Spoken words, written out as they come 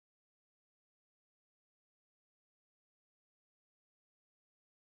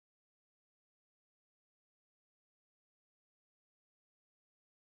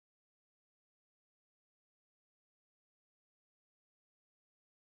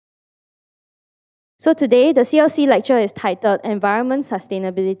So today, the CLC lecture is titled Environment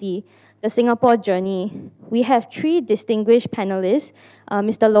Sustainability, the Singapore Journey. We have three distinguished panelists,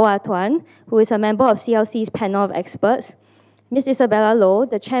 Mr. Loh Ah Tuan, who is a member of CLC's panel of experts, Ms Isabella Loh,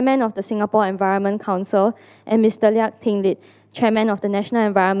 the chairman of the Singapore Environment Council, and Mr. Liak Teng Lit, chairman of the National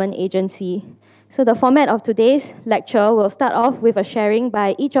Environment Agency. So the format of today's lecture will start off with a sharing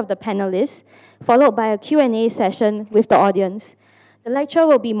by each of the panelists, followed by a Q&A session with the audience. The lecture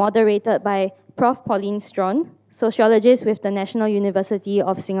will be moderated by Prof. Paulin Straughan, sociologist with the National University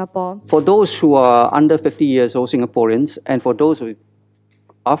of Singapore. For those who are under 50 years old Singaporeans, and for those who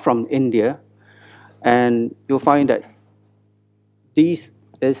are from India, and you'll find that this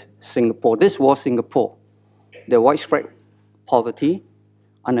is Singapore. This was Singapore. The widespread poverty,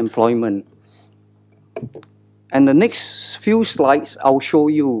 unemployment. And the next few slides, I'll show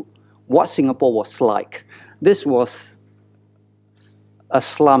you what Singapore was like. This was a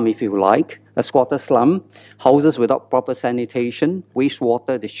slum, if you like, a squatter slum, houses without proper sanitation,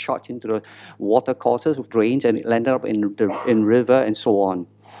 wastewater discharged into the water courses, drains, and it landed up in river and so on.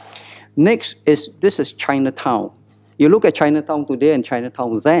 Next this is Chinatown. You look at Chinatown today and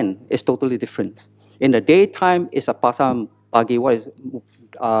Chinatown then, it's totally different. In the daytime, it's a pasar pagi, what is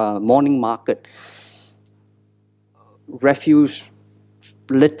morning market. Refuse,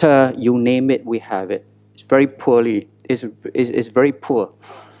 litter, you name it, we have it. It's very poorly, it's very poor.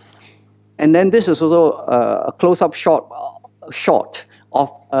 And then this is also a close-up shot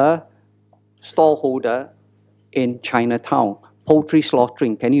of a stallholder in Chinatown. Poultry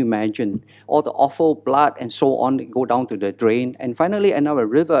slaughtering, can you imagine? All the awful blood and so on go down to the drain, and finally end up a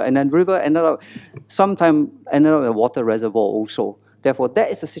river, and then river ended up, sometime ended up a water reservoir also. Therefore, that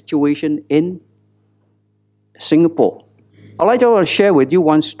is the situation in Singapore. I'd like to share with you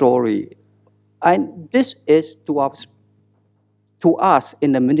one story. And this is to us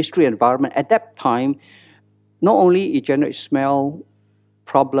in the Ministry of Environment. At that time, not only it generates smell,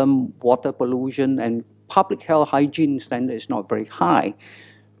 problem, water pollution, and public health hygiene standard is not very high.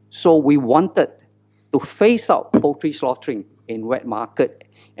 So we wanted to phase out poultry slaughtering in wet market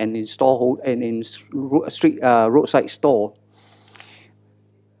and in roadside store.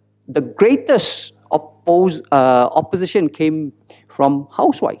 The greatest opposition came from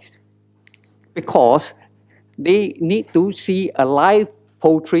housewives, because they need to see a live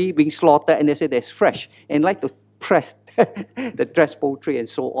poultry being slaughtered and they say that's fresh and like to press the dressed poultry and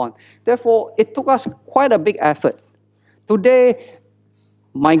so on. Therefore, it took us quite a big effort. Today,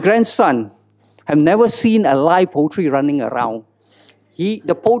 my grandson have never seen a live poultry running around.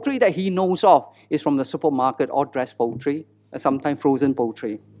 The poultry that he knows of is from the supermarket or dressed poultry, and sometimes frozen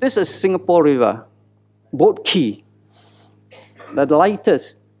poultry. This is Singapore River, Boat Quay. The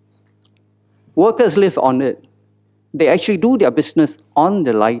lighters, workers live on it. They actually do their business on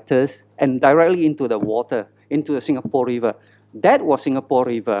the lighters and directly into the water, into the Singapore River. That was Singapore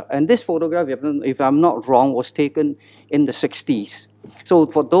River. And this photograph, if I'm not wrong, was taken in the 60s. So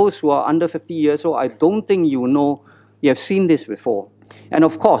for those who are under 50 years old, I don't think you have seen this before. And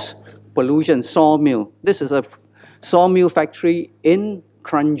of course, pollution, sawmill. This is a sawmill factory in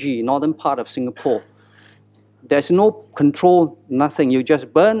Kranji, northern part of Singapore. There's no control, nothing. You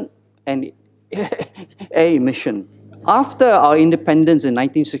just burn and air emission. After our independence in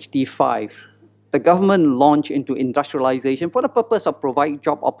 1965, the government launched into industrialization for the purpose of providing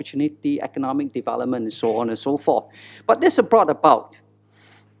job opportunity, economic development, and so on and so forth. But this is brought about.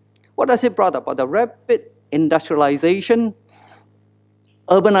 What does it brought about? The rapid industrialization,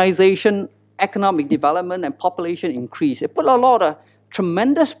 urbanization, economic development, and population increase. It put a lot of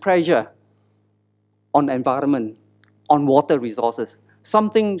tremendous pressure on the environment, on water resources,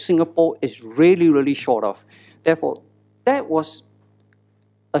 something Singapore is really, really short of. Therefore, that was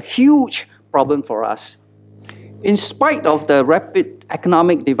a huge problem for us. In spite of the rapid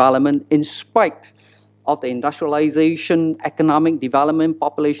economic development, in spite of the industrialization, economic development,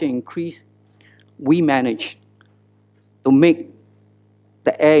 population increase, we managed to make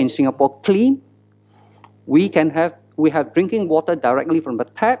the air in Singapore clean. We have drinking water directly from the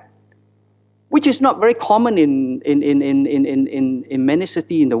tap, which is not very common in many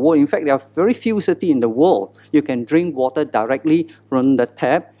cities in the world. In fact, there are very few cities in the world you can drink water directly from the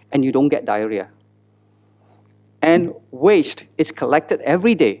tap and you don't get diarrhea. And waste is collected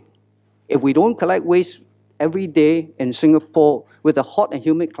every day. If we don't collect waste every day in Singapore with a hot and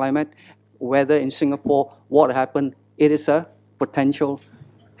humid climate, weather in Singapore, what happened? It is a potential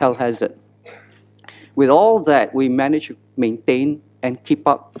health hazard. With all that, we managed to maintain and keep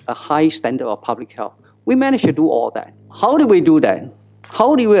up a high standard of public health. We managed to do all that. How do we do that?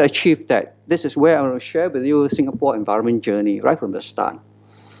 How do we achieve that? This is where I want to share with you Singapore environment journey right from the start.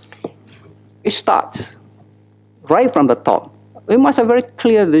 It starts right from the top. We must have a very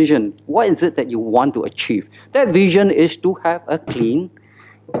clear vision. What is it that you want to achieve? That vision is to have a clean,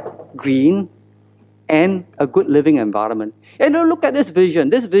 green, and a good living environment. And look at this vision.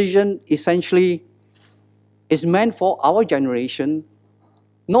 This vision essentially is meant for our generation.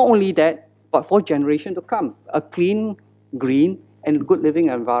 Not only that, but for generation to come. A clean, green, and good living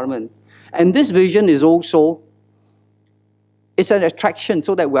environment. And this vision is also, it's an attraction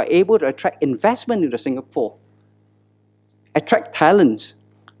so that we're able to attract investment into Singapore, attract talents,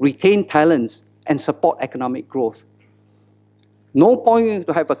 retain talents, and support economic growth. No point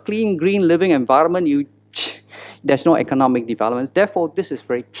to have a clean, green living environment, there's no economic development. Therefore, this is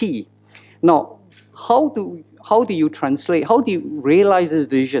very key. Now, how do you translate, how do you realize this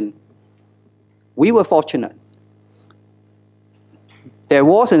vision? We were fortunate. There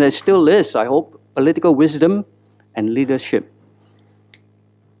was, and there still is, I hope, political wisdom and leadership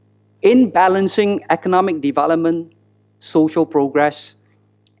in balancing economic development, social progress,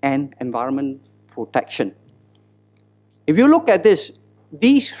 and environment protection. If you look at this,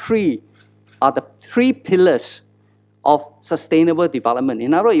 these three are the three pillars of sustainable development.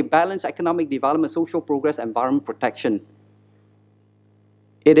 In other words, you balance economic development, social progress, environment protection.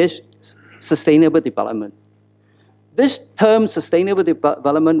 It is sustainable development. This term, sustainable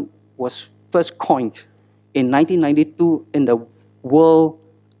development, was first coined in 1992 in the World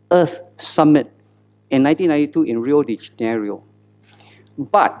Earth Summit in 1992 in Rio de Janeiro.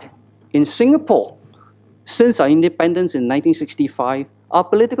 But in Singapore, since our independence in 1965, our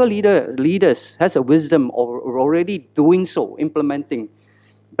political leaders has a wisdom of already doing so, implementing,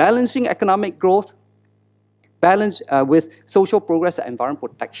 balancing economic growth, balance with social progress and environment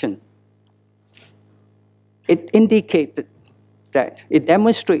protection. It indicated that, it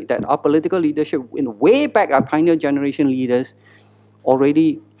demonstrates that our political leadership, in way back, our pioneer generation leaders,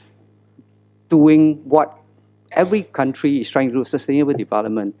 already doing what every country is trying to do, sustainable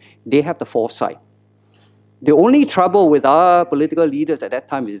development. They have the foresight. The only trouble with our political leaders at that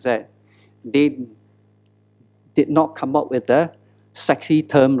time is that they did not come up with a sexy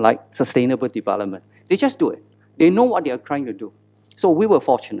term like sustainable development. They just do it. They know what they are trying to do. So we were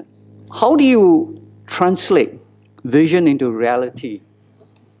fortunate. How do you translate vision into reality?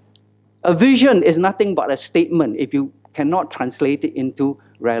 A vision is nothing but a statement if you cannot translate it into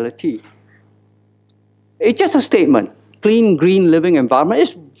reality. It's just a statement. Clean, green living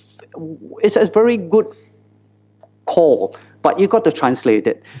environment is a very good call, but you got to translate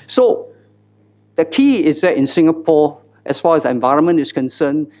it. So the key is that in Singapore, as far as the environment is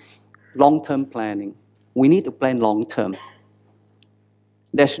concerned, long-term planning. We need to plan long-term.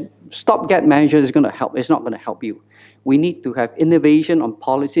 There's stopgap measures is going to help. It's not going to help you. We need to have innovation on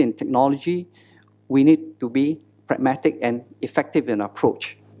policy and technology. We need to be pragmatic and effective in our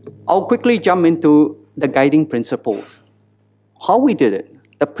approach. I'll quickly jump into the guiding principles. How we did it.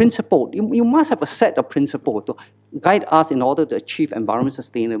 The principle, you must have a set of principles to guide us in order to achieve environment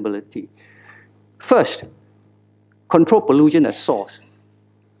sustainability. First, control pollution at source.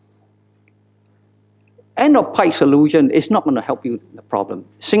 End-of-pipe solution is not going to help you the problem.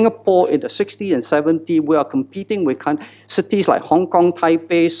 Singapore in the 60s and 70s, we are competing with cities like Hong Kong,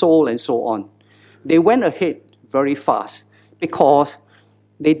 Taipei, Seoul, and so on. They went ahead very fast because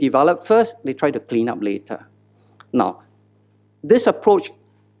they developed first, they try to clean up later. Now, this approach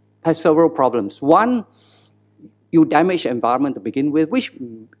has several problems. One, you damage the environment to begin with, which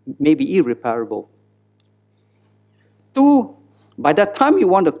may be irreparable. Two, by the time you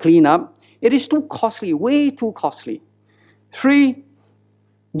want to clean up, it is too costly, way too costly. Three,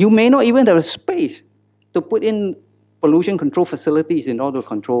 you may not even have a space to put in pollution control facilities in order to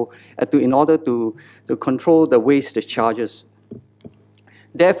control, to control the waste discharges.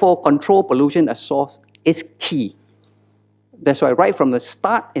 Therefore, control pollution at source is key. That's why right from the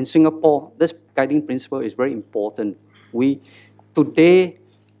start in Singapore, this guiding principle is very important. Today,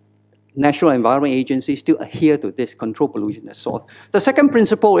 National Environment Agency still adhere to this, control pollution at source. The second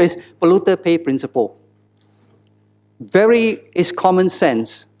principle is polluter pay principle. It's common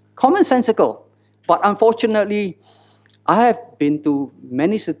sense, commonsensical. But unfortunately, I have been to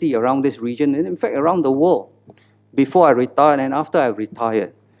many cities around this region, and in fact around the world, before I retired and after I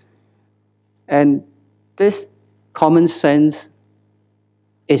retired. And this common sense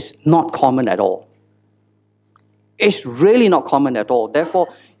is not common at all. It's really not common at all. Therefore,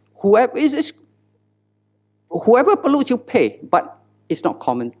 whoever pollutes, you pay, but it's not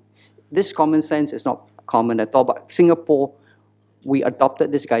common. This common sense is not common at all. But Singapore, we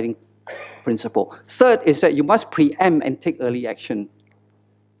adopted this guiding principle. Third is that you must preempt and take early action.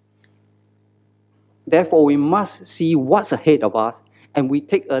 Therefore, we must see what's ahead of us and we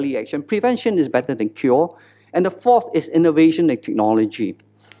take early action. Prevention is better than cure. And the fourth is innovation and technology.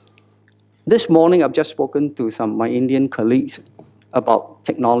 This morning, I've just spoken to some of my Indian colleagues about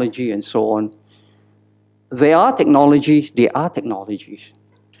technology and so on. There are technologies,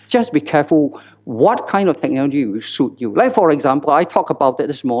 Just be careful what kind of technology will suit you. Like, for example, I talked about it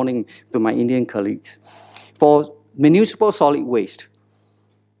this morning to my Indian colleagues. For municipal solid waste,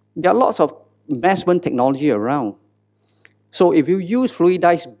 there are lots of measurement technology around. So if you use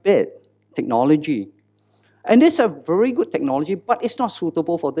fluidized bed technology, and it's a very good technology, but it's not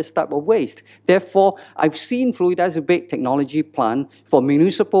suitable for this type of waste. Therefore, I've seen fluidized bed technology plant for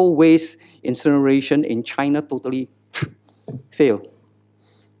municipal waste incineration in China totally fail.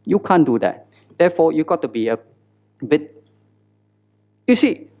 You can't do that. Therefore, you got to be a bit... You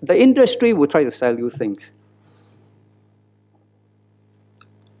see, the industry will try to sell you things.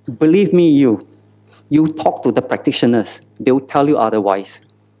 Believe me, you talk to the practitioners, they will tell you otherwise.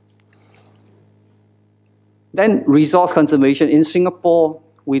 Then resource conservation. In Singapore,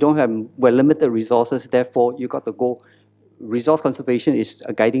 we're limited resources, therefore you got to go. Resource conservation is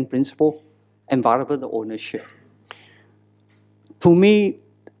a guiding principle. Environmental ownership. To me,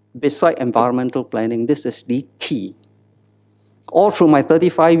 beside environmental planning, this is the key. All through my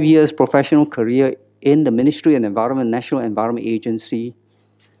 35 years professional career in the Ministry of Environment, National Environment Agency,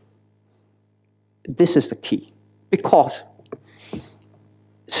 this is the key. Because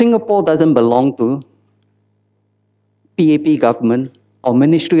Singapore doesn't belong to PAP government or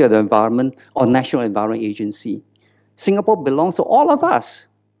Ministry of the Environment or National Environment Agency. Singapore belongs to all of us.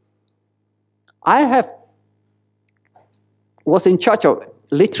 I was in charge of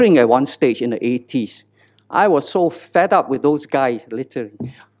littering at one stage in the 80s. I was so fed up with those guys littering.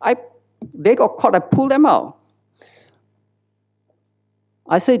 They got caught, I pulled them out.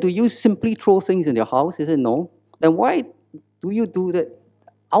 I said, do you simply throw things in your house? He said, no. Then why do you do that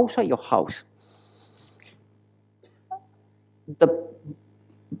outside your house? The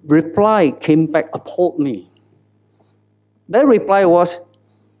reply came back, appalled me. Their reply was,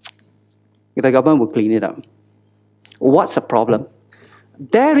 the government will clean it up. What's the problem?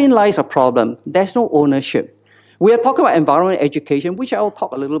 Therein lies a problem. There's no ownership. We are talking about environment education, which I'll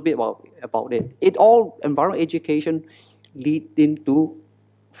talk a little bit about it. Environment education leads into,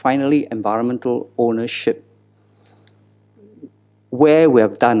 finally, environmental ownership. Where we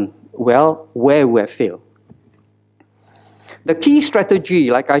have done well, where we have failed. The key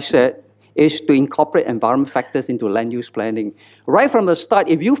strategy, like I said, is to incorporate environment factors into land use planning. Right from the start,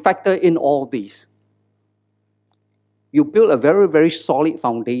 if you factor in all these, you build a very, very solid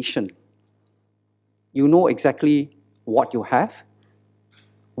foundation. You know exactly what you have,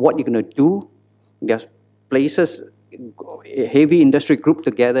 what you're going to do. There's places, heavy industry grouped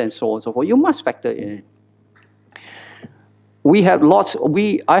together, and so on and so forth. You must factor in it. I had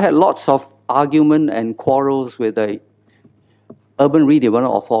lots of argument and quarrels with the Urban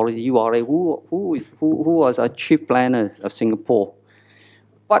Redevelopment Authority, URA, who was a chief planner of Singapore.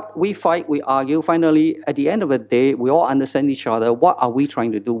 But we fight, we argue. Finally, at the end of the day, we all understand each other. What are we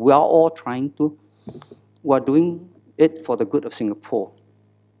trying to do? We are doing it for the good of Singapore.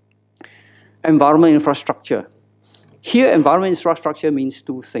 Environment infrastructure. Here, environment infrastructure means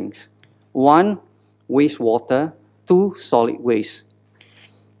two things. One, wastewater. Two, solid waste.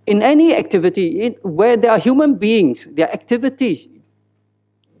 In any activity, where there are human beings, there are activities,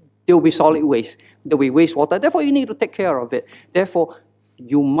 there will be solid waste, there will be wastewater. Therefore, you need to take care of it. Therefore,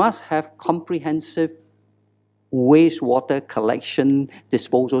 you must have comprehensive wastewater collection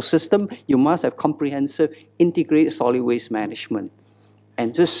disposal system. You must have comprehensive integrated solid waste management.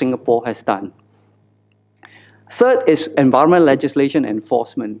 And this Singapore has done. Third is environmental legislation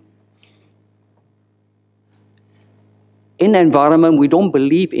enforcement. In environment, we don't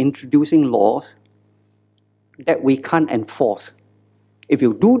believe in introducing laws that we can't enforce. If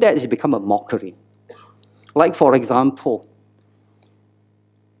you do that, it's become a mockery. Like, for example,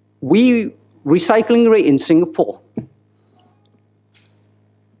 recycling rate in Singapore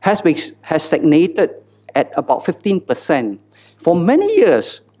has stagnated at about 15% for many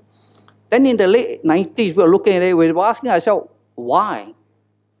years. Then in the late 90s, we were looking at it, we were asking ourselves, why?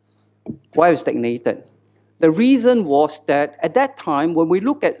 Why have it stagnated? The reason was that at that time, when we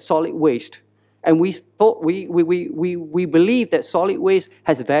look at solid waste, and we believe that solid waste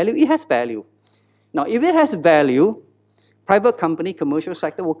has value, it has value. Now, if it has value, private company, commercial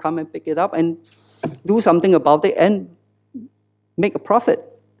sector will come and pick it up and do something about it and make a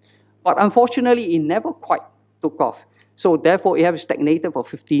profit. But unfortunately, it never quite took off. So therefore, it has stagnated at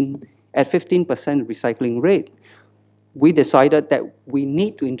 15% recycling rate. We decided that we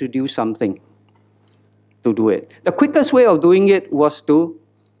need to introduce something. to do it. The quickest way of doing it was to,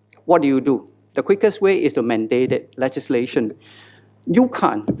 what do? The quickest way is to mandate it, legislation. You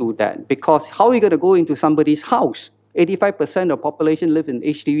can't do that because how are you going to go into somebody's house? 85% of population live in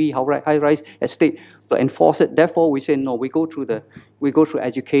HDB, high-rise estate, to enforce it. Therefore, we say no. We go through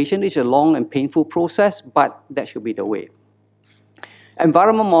education. It's a long and painful process, but that should be the way.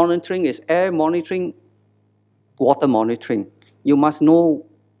 Environment monitoring is air monitoring, water monitoring. You must know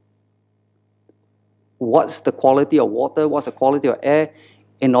what's the quality of water, what's the quality of air,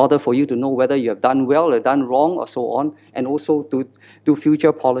 in order for you to know whether you have done well or done wrong or so on, and also to do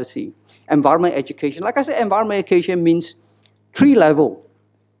future policy. Environment education. Like I said, environment education means 3 levels.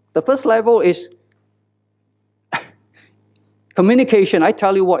 The first level is communication. I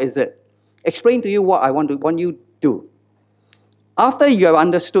tell you what is it. Explain to you what I want you to do. After you have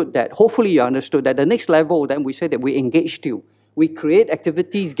understood that, hopefully you understood that, the next level, then we say that we engage you. We create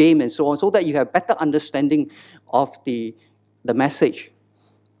activities, game, and so on, so that you have better understanding of the message.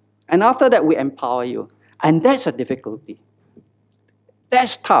 And after that, we empower you. And that's a difficulty.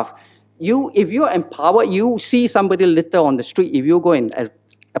 That's tough. If you're empowered, you see somebody litter on the street, if you go and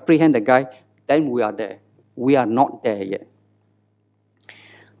apprehend the guy, then we are there. We are not there yet.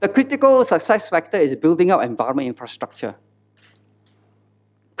 The critical success factor is building up environment infrastructure.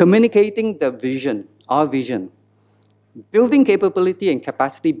 Communicating the vision, our vision. Building capability and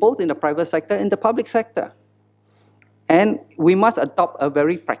capacity both in the private sector and the public sector. And we must adopt a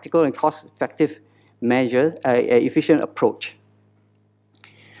very practical and cost-effective measure, efficient approach.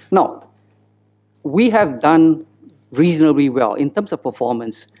 Now, we have done reasonably well in terms of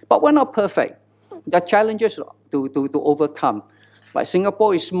performance, but we're not perfect. There are challenges to overcome. Like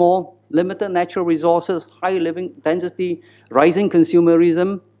Singapore is small, limited natural resources, high living density, rising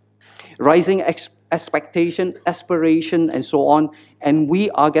consumerism, rising expectation, aspiration, and so on. And we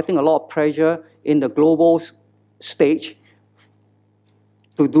are getting a lot of pressure in the global stage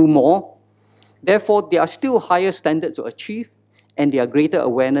to do more. Therefore, there are still higher standards to achieve, and there are greater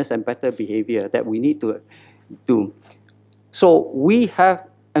awareness and better behavior that we need to do. So we have,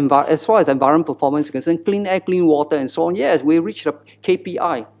 as far as environment performance is concerned, clean air, clean water, and so on. Yes, we reached a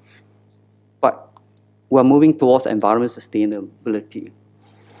KPI, but we're moving towards environment sustainability.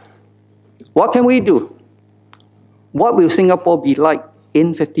 What can we do? What will Singapore be like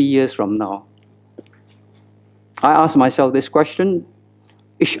in 50 years from now? I ask myself this question.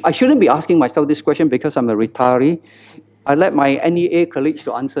 I shouldn't be asking myself this question because I'm a retiree. I let my NEA colleagues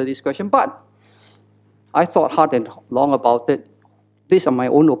to answer this question, but I thought hard and long about it. These are my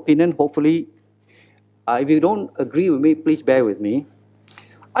own opinion. Hopefully, if you don't agree with me, please bear with me.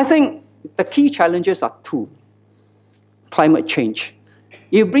 I think the key challenges are 2. Climate change.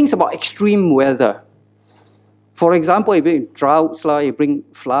 It brings about extreme weather. For example, it brings droughts, it brings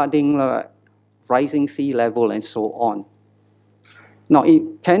flooding, rising sea level, and so on. Now,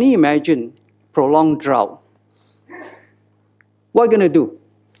 can you imagine prolonged drought? What are you going to do?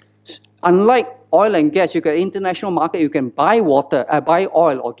 Unlike oil and gas, you get international market, you can buy water, buy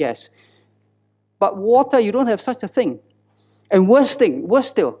oil or gas. But water, you don't have such a thing. And worse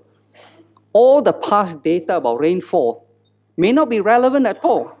still, all the past data about rainfall may not be relevant at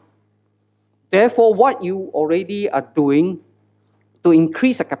all. Therefore, what you already are doing to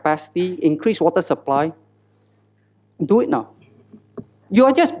increase the capacity, increase water supply, do it now. You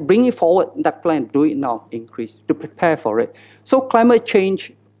are just bringing forward that plan, do it now, increase, to prepare for it. So climate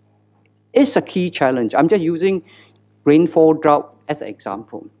change is a key challenge. I'm just using rainfall drought as an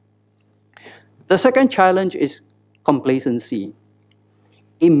example. The second challenge is complacency.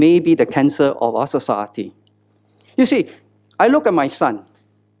 It may be the cancer of our society. You see, I look at my son.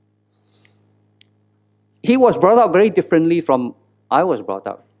 He was brought up very differently from I was brought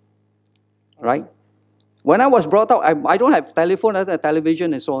up, right? When I was brought up, I don't have telephone, I don't have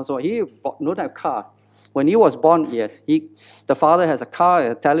television, and so on. So he don't have car. When he was born, yes, the father has a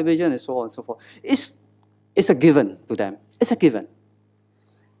car, a television, and so on and so forth. It's a given to them. It's a given.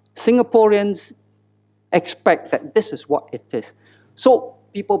 Singaporeans expect that this is what it is. So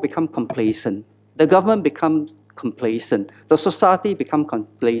people become complacent. The government becomes complacent. The society becomes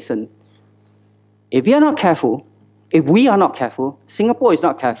complacent. If we are not careful, Singapore is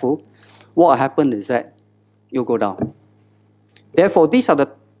not careful, what will happen is that you'll go down. Therefore, these are the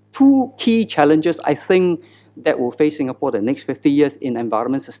 2 key challenges I think that will face Singapore the next 50 years in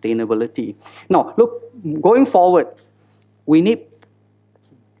environment sustainability. Now, look, going forward, we need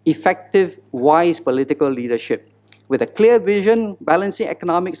effective, wise political leadership with a clear vision, balancing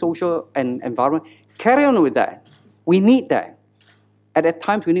economic, social, and environment. Carry on with that. We need that. At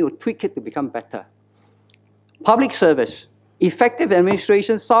times, we need to tweak it to become better. Public service, effective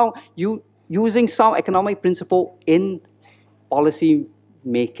administration, using sound economic principle in policy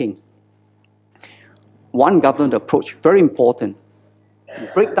making. One government approach, very important.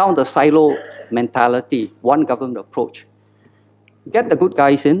 Break down the silo mentality, one government approach. Get the good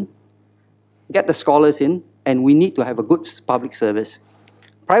guys in, get the scholars in, and we need to have a good public service.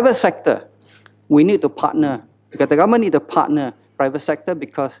 Private sector, we need to partner, because the government need to partner private sector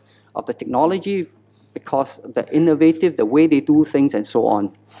because of the technology, because of the innovative, the way they do things, and so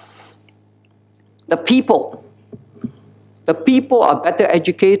on. The people are better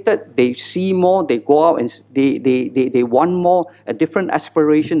educated, they see more, they go out and they want more, a different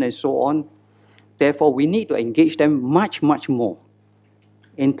aspiration, and so on. Therefore, we need to engage them much, much more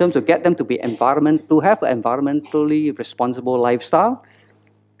in terms of get them to be to have an environmentally responsible lifestyle,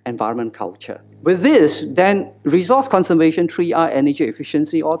 environment culture. With this, then resource conservation, 3R, energy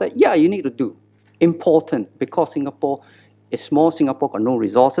efficiency, all that, yeah, you need to do. Important, because Singapore is small, Singapore got no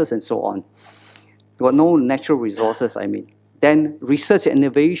resources and so on. Got no natural resources, I mean. Then research and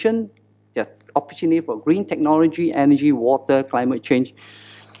innovation, the opportunity for green technology, energy, water, climate change.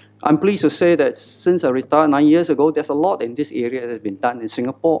 I'm pleased to say that since I retired 9 years ago, there's a lot in this area that has been done in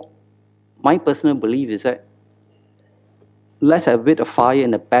Singapore. My personal belief is that let's have a bit of fire in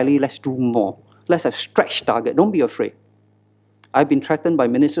the belly, let's do more. Let's have stretch target, don't be afraid. I've been threatened by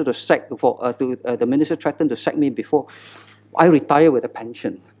minister to sack, the minister threatened to sack me before I retire with a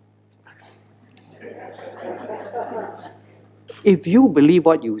pension. If you believe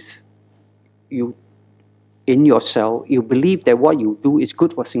what you in yourself, you believe that what you do is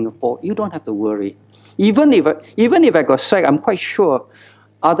good for Singapore, you don't have to worry. Even if I got sacked, I'm quite sure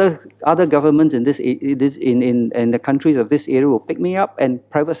other governments in the countries of this area will pick me up, and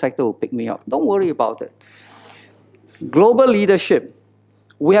private sector will pick me up. Don't worry about it. Global leadership,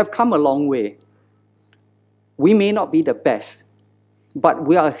 we have come a long way. We may not be the best, but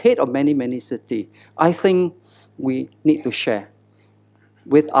we are ahead of many, many cities. I think we need to share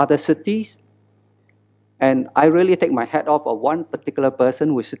with other cities. And I really take my hat off of one particular person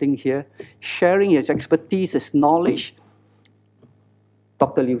who is sitting here, sharing his expertise, his knowledge.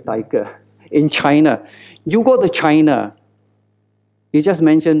 Dr. Liu Taiger in China. You go to China, you just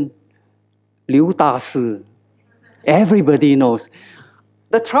mention Liu Dashi. Everybody knows.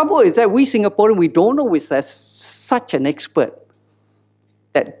 The trouble is that we Singaporeans, we don't know he's such an expert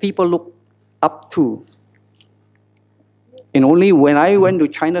that people look up to. And only when I went to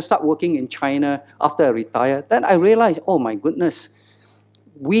China, start working in China after I retired, then I realized, oh my goodness,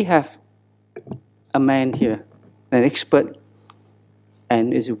 we have a man here, an expert,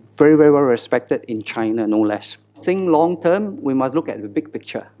 and is very, very well respected in China, no less. Think long term, we must look at the big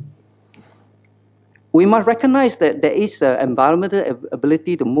picture. We must recognize that there is an environmental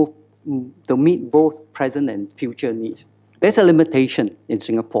ability to meet both present and future needs. There's a limitation in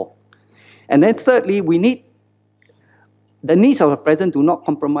Singapore. And then thirdly, we need the needs of the present do not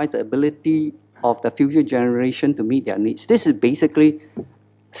compromise the ability of the future generation to meet their needs. This is basically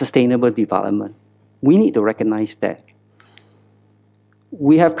sustainable development. We need to recognize that.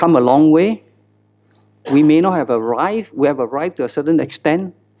 We have come a long way. We may not have arrived. We have arrived to a certain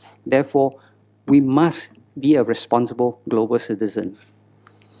extent. Therefore, we must be a responsible global citizen.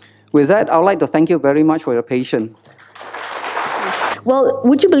 With that, I would like to thank you very much for your patience. Well,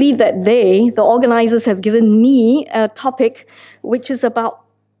 would you believe that the organizers, have given me a topic which is about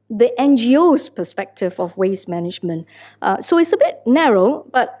the NGO's perspective of waste management. So it's a bit narrow,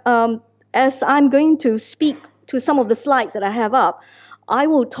 but as I'm going to speak to some of the slides that I have up, I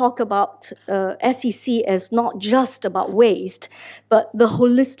will talk about SEC as not just about waste, but the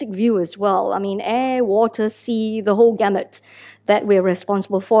holistic view as well. I mean, air, water, sea, the whole gamut that we're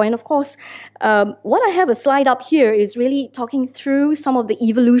responsible for. And of course, what I have a slide up here is really talking through some of the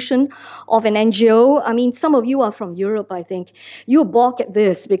evolution of an NGO. I mean, some of you are from Europe, I think. You balk at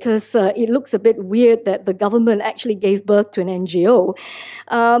this because it looks a bit weird that the government actually gave birth to an NGO.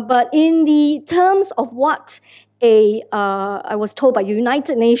 But in the terms of what I was told by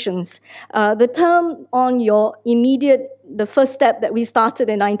United Nations, the term on your the first step that we started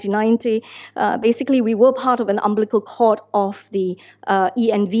in 1990, basically we were part of an umbilical cord of the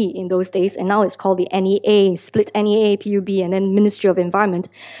ENV in those days, and now it's called the NEA, split NEA, PUB, and then Ministry of Environment.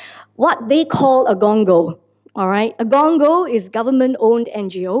 What they call a GONGO. All right, a GONGO is government-owned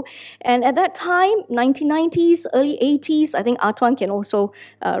NGO, and at that time, 1990s, early 80s, I think Ah Tuan can also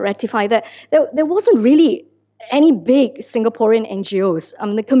rectify that, there wasn't really any big Singaporean NGOs.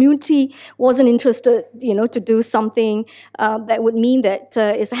 The community wasn't interested, to do something that would mean that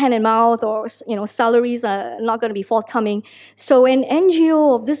it's hand and mouth, or salaries are not going to be forthcoming. So an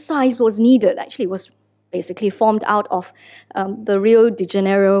NGO of this size was needed. Actually, it was basically formed out of the Rio de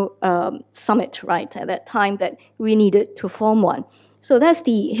Janeiro summit, right, at that time that we needed to form one. So that's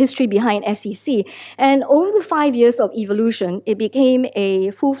the history behind SEC. And over the 5 years of evolution, it became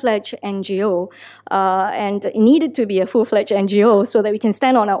a full-fledged NGO, and it needed to be a full-fledged NGO so that we can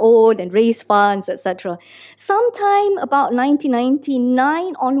stand on our own and raise funds, etc. Sometime about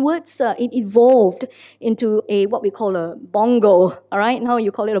 1999 onwards, it evolved into what we call a bongo. All right, now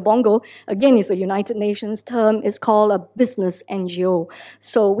you call it a bongo. Again, it's a United Nations term. It's called a business NGO.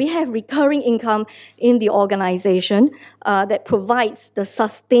 So we have recurring income in the organization that provides the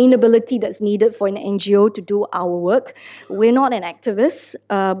sustainability that's needed for an NGO to do our work. We're not an activist,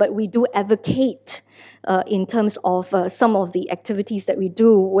 but we do advocate in terms of some of the activities that we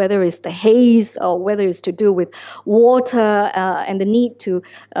do, whether it's the haze or whether it's to do with water and the need to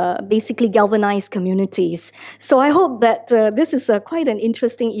basically galvanize communities. So I hope that this is quite an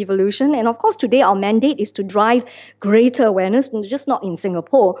interesting evolution. And of course, today our mandate is to drive greater awareness, just not in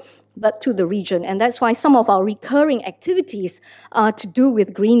Singapore, but to the region. And that's why some of our recurring activities are to do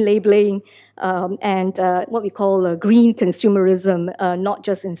with green labeling and what we call green consumerism, not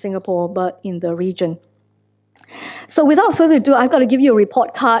just in Singapore, but in the region. So without further ado, I've got to give you a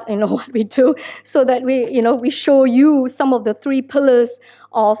report card, what we do, so that we show you some of the 3 pillars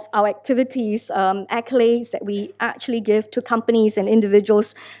of our activities, accolades that we actually give to companies and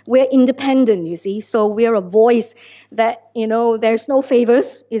individuals. We're independent, you see, so we're a voice that, there's no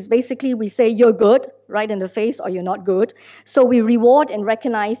favors. It's basically we say you're good, right in the face, or you're not good. So we reward and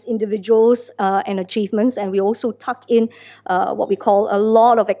recognize individuals and achievements, and we also tuck in what we call a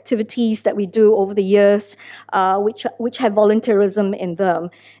lot of activities that we do over the years, which have volunteerism in them.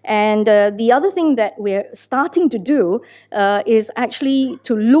 And the other thing that we're starting to do is actually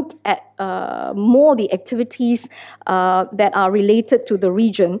to look at more the activities that are related to the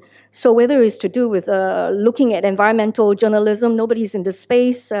region. So whether it's to do with looking at environmental journalism, nobody's in the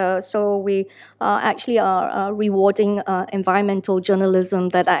space, so we actually are rewarding environmental journalism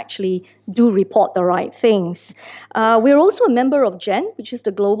that actually do report the right things. We're also a member of GEN, which is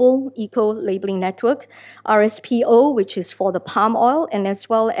the Global Eco-Labeling Network, RSPO, which is for the palm oil, and as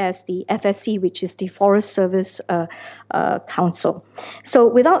well as the FSC, which is the Forest Service Council. So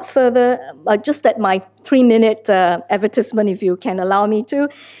without further, just that my 3-minute advertisement, if you can allow me to,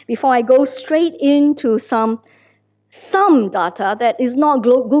 before I go straight into some data that is not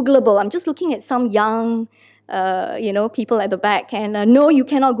Googleable. I'm just looking at some young, people at the back, and no, you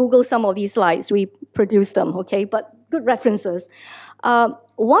cannot Google some of these slides. We produce them, okay, but good references.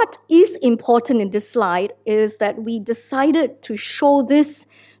 What is important in this slide is that we decided to show this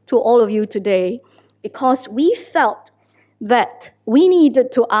to all of you today because we felt that we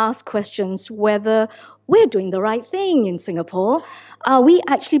needed to ask questions whether we're doing the right thing in Singapore. Are we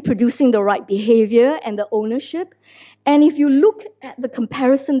actually producing the right behavior and the ownership? And if you look at the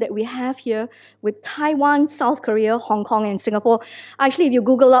comparison that we have here with Taiwan, South Korea, Hong Kong, and Singapore, actually, if you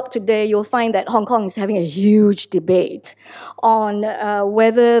Google up today, you'll find that Hong Kong is having a huge debate on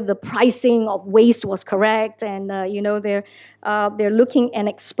whether the pricing of waste was correct, and they're looking and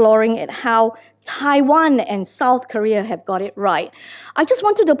exploring at how Taiwan and South Korea have got it right. I just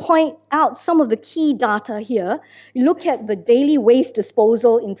wanted to point out some of the key data here. You look at the daily waste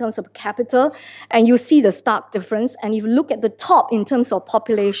disposal in terms of capita, and you see the stark difference. And if you look at the top in terms of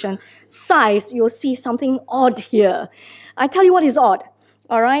population size, you'll see something odd here. I tell you what is odd.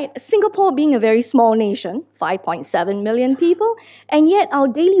 All right, Singapore being a very small nation, 5.7 million people, and yet our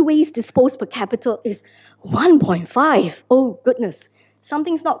daily waste disposed per capita is 1.5. Oh, goodness.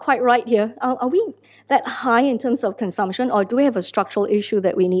 Something's not quite right here. Are we that high in terms of consumption, or do we have a structural issue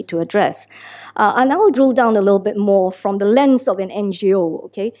that we need to address? And I'll drill down a little bit more from the lens of an NGO,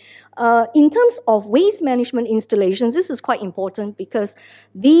 okay? In terms of waste management installations, this is quite important because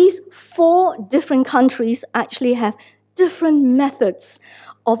these 4 different countries actually have different methods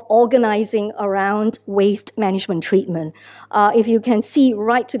of organizing around waste management treatment. If you can see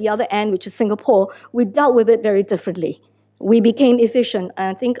right to the other end, which is Singapore, we dealt with it very differently. We became efficient.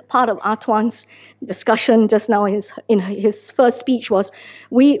 And I think part of Ah Tuan's discussion just now in his first speech was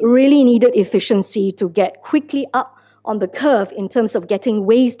we really needed efficiency to get quickly up on the curve in terms of getting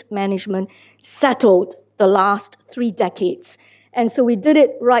waste management settled the last 3 decades. And so we did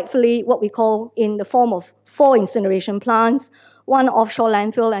it rightfully, what we call in the form of 4 incineration plants, 1 offshore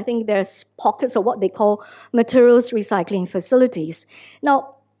landfill. I think there's pockets of what they call materials recycling facilities.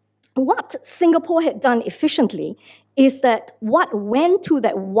 Now, what Singapore had done efficiently is that what went to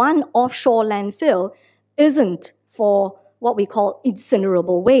that 1 offshore landfill isn't for what we call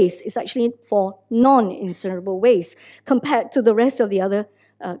incinerable waste. It's actually for non-incinerable waste compared to the rest of the other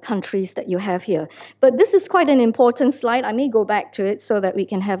countries that you have here. But this is quite an important slide. I may go back to it so that we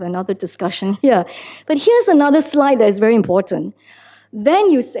can have another discussion here. But here's another slide that is very important. Then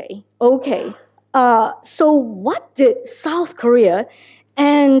you say, okay, so what did South Korea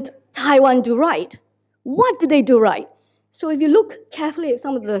and Taiwan do right? What did they do right? So if you look carefully at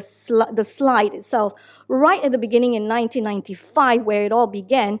some of the slide itself, right at the beginning in 1995, where it all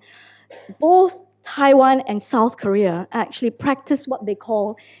began, both Taiwan and South Korea actually practice what they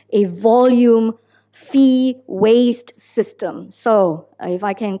call a volume fee waste system. So if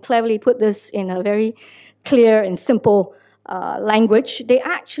I can cleverly put this in a very clear and simple language, they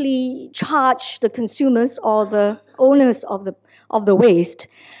actually charge the consumers or the owners of the waste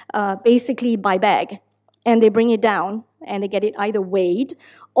basically by bag, and they bring it down and they get it either weighed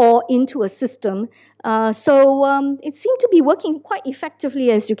or into a system. So it seemed to be working quite effectively,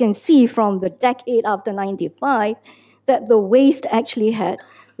 as you can see from the decade after 95, that the waste actually had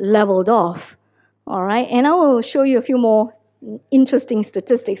leveled off. All right, and I will show you a few more interesting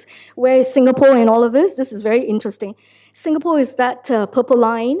statistics. Where is Singapore in all of this? This is very interesting. Singapore is that purple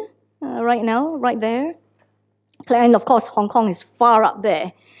line right now, right there. And of course, Hong Kong is far up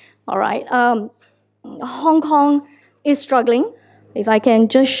there. All right, Hong Kong is struggling. If I can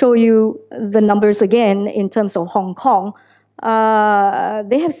just show you the numbers again in terms of Hong Kong,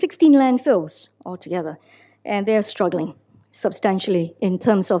 they have 16 landfills altogether, and they're struggling substantially in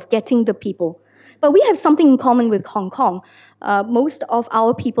terms of getting the people. But we have something in common with Hong Kong. Most of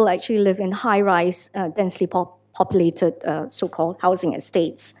our people actually live in high-rise, densely populated so-called housing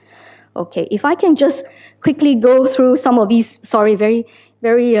estates. Okay, if I can just quickly go through some of these,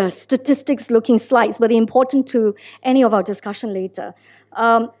 very statistics-looking slides, but important to any of our discussion later.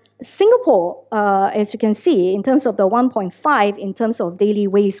 Singapore, as you can see, in terms of the 1.5, in terms of daily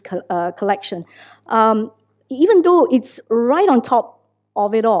waste collection, even though it's right on top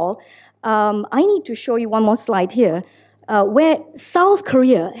of it all, I need to show you one more slide here, where South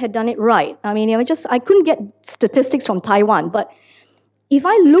Korea had done it right. I mean, I couldn't get statistics from Taiwan, but if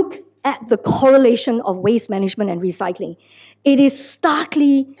I look at the correlation of waste management and recycling, it is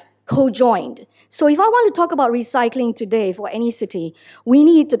starkly co-joined. So if I want to talk about recycling today for any city, we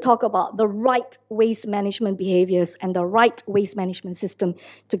need to talk about the right waste management behaviors and the right waste management system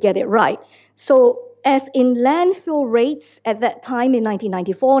to get it right. So as in landfill rates at that time in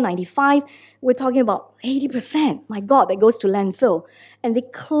 1994, 95, we're talking about 80%. My God, that goes to landfill. And they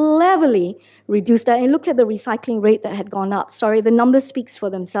cleverly reduced that. And look at the recycling rate that had gone up. Sorry, the number speaks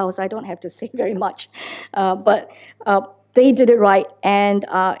for themselves. I don't have to say very much. But they did it right. And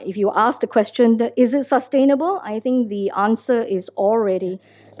if you ask the question, is it sustainable? I think the answer is already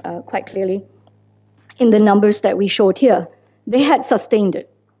quite clearly in the numbers that we showed here. They had sustained it.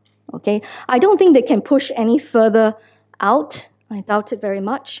 Okay, I don't think they can push any further out. I doubt it very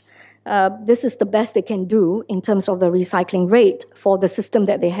much. This is the best they can do in terms of the recycling rate for the system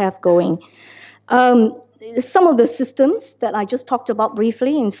that they have going. Some of the systems that I just talked about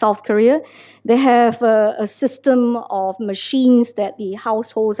briefly in South Korea, they have a system of machines that the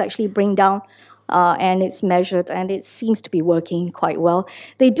households actually bring down, and it's measured, and it seems to be working quite well.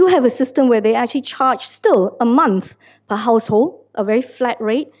 They do have a system where they actually charge still a month per household, a very flat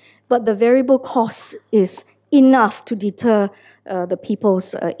rate, but the variable cost is enough to deter the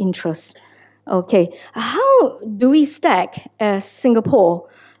people's interest. Okay, how do we stack as Singapore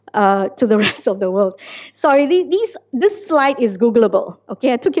to the rest of the world? Sorry, this slide is Googleable.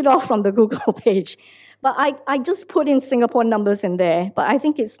 Okay, I took it off from the Google page. But I just put in Singapore numbers in there. But I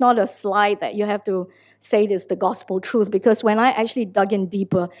think it's not a slide that you have to say this the gospel truth, because when I actually dug in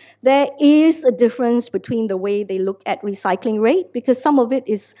deeper, there is a difference between the way they look at recycling rate, because some of it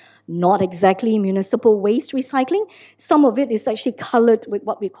is not exactly municipal waste recycling. Some of it is actually colored with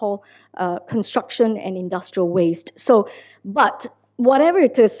what we call construction and industrial waste. So, but whatever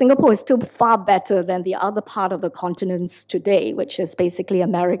it is, Singapore is still far better than the other part of the continents today, which is basically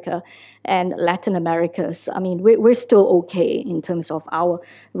America and Latin Americas. I mean, we're still okay in terms of our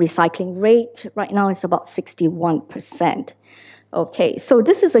recycling rate. Right now, it's about 61%. Okay, so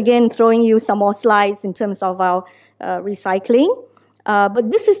this is again throwing you some more slides in terms of our recycling. But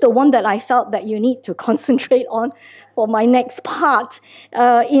this is the one that I felt that you need to concentrate on for my next part.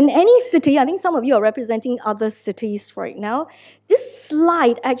 In any city, I think some of you are representing other cities right now. This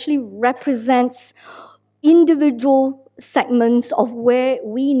slide actually represents individual segments of where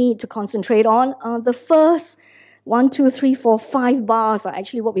we need to concentrate on. The first 1, 2, 3, 4, 5 bars are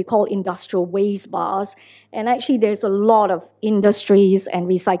actually what we call industrial waste bars. And actually there's a lot of industries and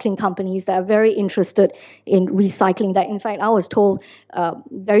recycling companies that are very interested in recycling that. In fact, I was told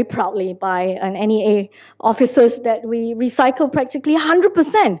very proudly by an NEA officers that we recycle practically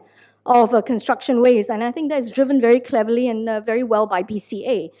 100% of construction waste. And I think that's driven very cleverly and very well by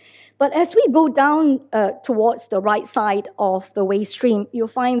BCA. But as we go down towards the right side of the waste stream, you'll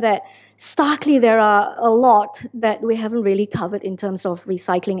find that starkly there are a lot that we haven't really covered in terms of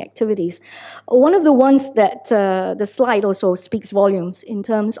recycling activities. One of the ones that the slide also speaks volumes in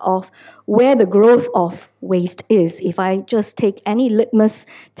terms of where the growth of waste is. If I just take any litmus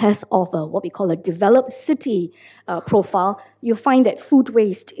test of what we call a developed city profile, you'll find that food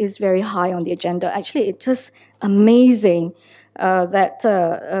waste is very high on the agenda. Actually, it's just amazing that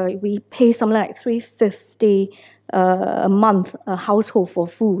we pay something like $350 a month a household for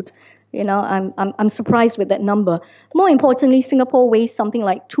food. You know, I'm surprised with that number. More importantly, Singapore wastes something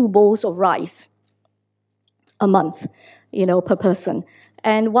like 2 bowls of rice a month, you know, per person.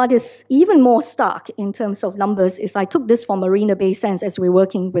 And what is even more stark in terms of numbers is I took this from Marina Bay Sands as we're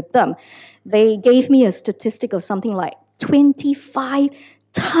working with them. They gave me a statistic of something like 25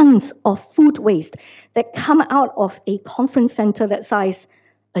 tons of food waste that come out of a conference center that size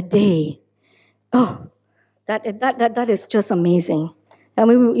a day. Oh, that is just amazing. I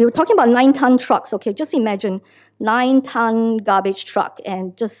mean, you're talking about 9-ton trucks. Okay, just imagine 9-ton garbage truck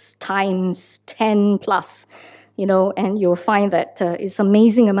and just times 10 plus, you know, and you'll find that it's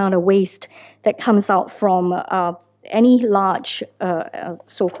amazing amount of waste that comes out from any large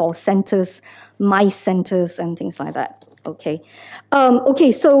so-called centers, mice centers and things like that. Okay,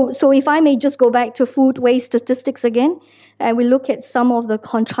 so if I may just go back to food waste statistics again, and we look at some of the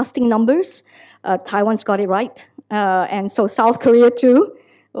contrasting numbers. Taiwan's got it right. And so South Korea too.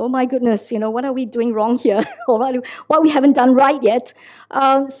 Oh my goodness, you know, what are we doing wrong here? Or what we haven't done right yet?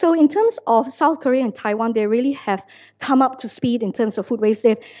 So in terms of South Korea and Taiwan, they really have come up to speed in terms of food waste.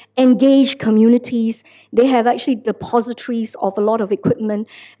 They've engaged communities. They have actually depositories of a lot of equipment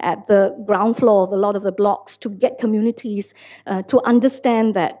at the ground floor of a lot of the blocks to get communities to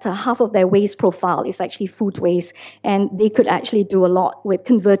understand that half of their waste profile is actually food waste, and they could actually do a lot with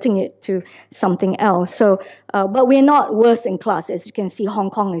converting it to something else. So, but we're not worse in class. As you can see, Hong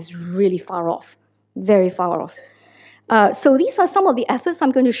Kong is really far off, very far off. So these are some of the efforts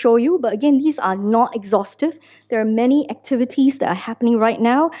I'm going to show you, but again, these are not exhaustive. There are many activities that are happening right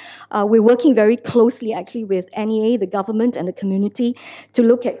now. We're working very closely actually with NEA, the government and the community, to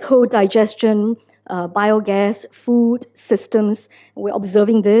look at co-digestion, biogas, food systems. We're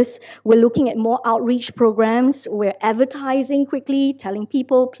observing this. We're looking at more outreach programs. We're advertising quickly, telling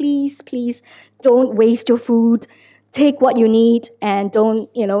people, please, please don't waste your food. Take what you need and don't,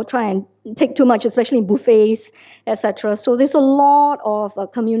 you know, try and take too much, especially in buffets, etc. So there's a lot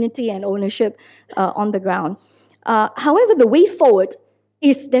of community and ownership on the ground. However, the way forward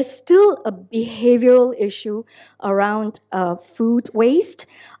is there's still a behavioral issue around food waste.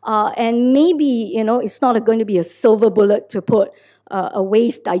 And maybe, you know, it's not going to be a silver bullet to put a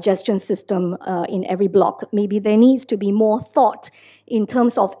waste digestion system in every block. Maybe there needs to be more thought in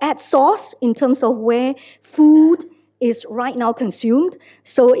terms of at source, in terms of where food is right now consumed.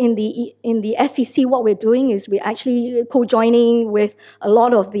 So in the SEC, what we're doing is we're actually co-joining with a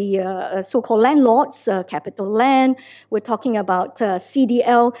lot of the so-called landlords, Capital Land. We're talking about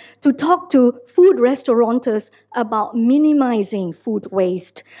CDL to talk to food restaurateurs about minimizing food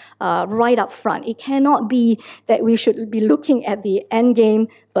waste right up front. It cannot be that we should be looking at the end game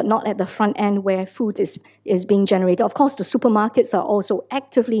but not at the front end where food is being generated. Of course, the supermarkets are also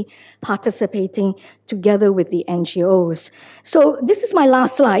actively participating together with the NGOs. So this is my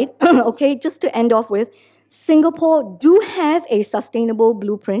last slide, okay, just to end off with. Singapore do have a sustainable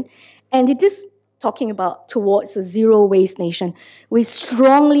blueprint, and it is talking about towards a zero waste nation. We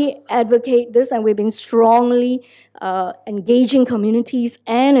strongly advocate this, and we've been strongly engaging communities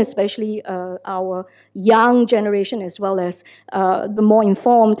and especially our young generation as well as the more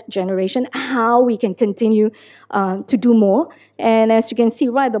informed generation, how we can continue to do more. And as you can see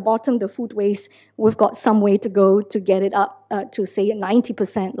right at the bottom, the food waste, we've got some way to go to get it up to say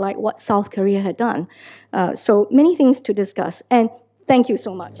 90% like what South Korea had done. So many things to discuss. And thank you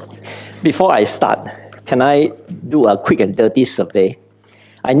so much. Before I start, can I do a quick and dirty survey?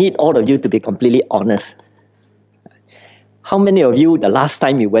 I need all of you to be completely honest. How many of you, the last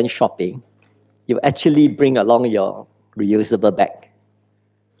time you went shopping, you actually bring along your reusable bag?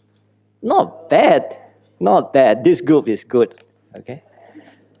 Not bad. Not bad. This group is good. Okay.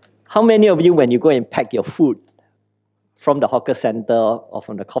 How many of you, when you go and pack your food from the hawker center or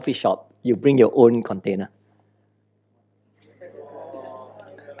from the coffee shop, you bring your own container?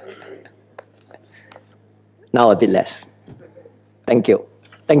 Now a bit less. Thank you.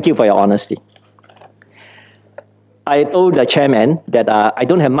 Thank you for your honesty. I told the chairman that I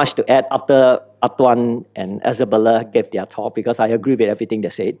don't have much to add after Ah Tuan and Isabella gave their talk because I agree with everything they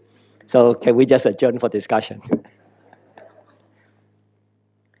said. So can we just adjourn for discussion?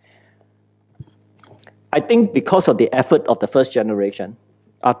 I think because of the effort of the first generation,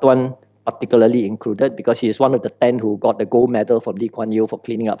 Ah Tuan particularly included, because he is one of the 10 who got the gold medal from Lee Kuan Yew for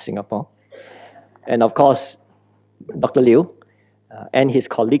cleaning up Singapore. And of course, Dr. Liu and his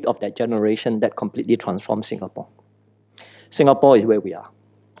colleague of that generation that completely transformed Singapore. Singapore is where we are.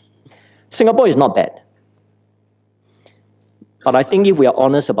 Singapore is not bad. But I think if we are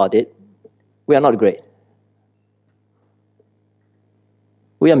honest about it, we are not great.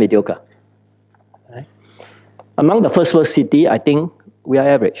 We are mediocre. Right? Among the first world city, I think we are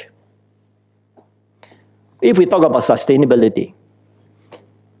average. If we talk about sustainability,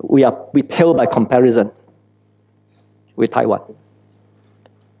 we pale by comparison with Taiwan,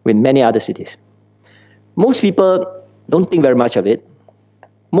 with many other cities. Most people don't think very much of it.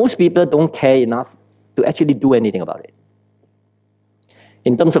 Most people don't care enough to actually do anything about it.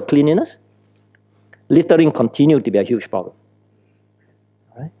 In terms of cleanliness, littering continues to be a huge problem.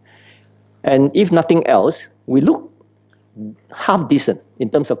 Right? And if nothing else, we look half decent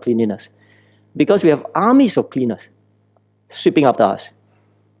in terms of cleanliness because we have armies of cleaners sweeping after us.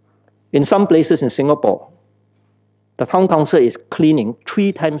 In some places in Singapore, the town council is cleaning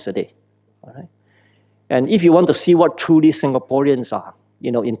 3 times a day. All right? And if you want to see what truly Singaporeans are,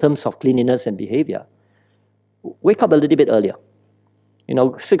 in terms of cleanliness and behavior, wake up a little bit earlier.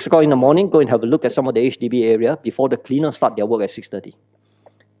 6 o'clock in the morning, go and have a look at some of the HDB area before the cleaners start their work at 6:30.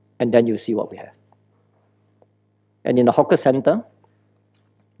 And then you see what we have. And in the hawker center,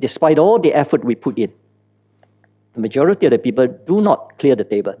 despite all the effort we put in, the majority of the people do not clear the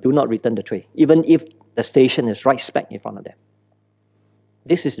table, do not return the tray, even if the station is right smack in front of them.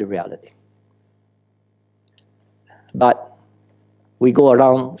 This is the reality. But we go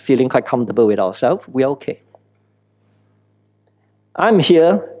around feeling quite comfortable with ourselves, we are okay. I'm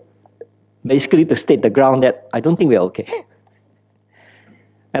here basically to state the ground that I don't think we're okay.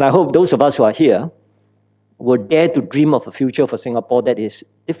 And I hope those of us who are here will dare to dream of a future for Singapore that is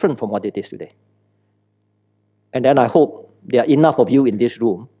different from what it is today. And then I hope there are enough of you in this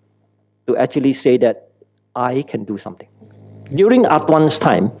room to actually say that I can do something. During Ah Tuan's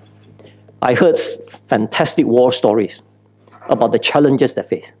time, I heard fantastic war stories about the challenges they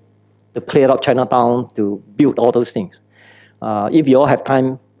face, to clear up Chinatown, to build all those things. If you all have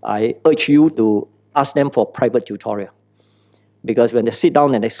time, I urge you to ask them for private tutorial. Because when they sit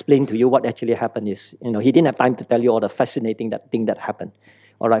down and explain to you what actually happened is, he didn't have time to tell you all the fascinating thing that happened,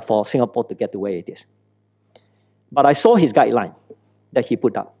 all right, for Singapore to get the way it is. But I saw his guideline that he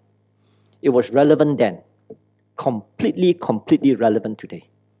put up. It was relevant then, completely relevant today.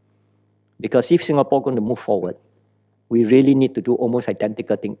 Because if Singapore is going to move forward, we really need to do almost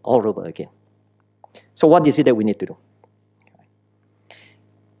identical thing all over again. So what is it that we need to do?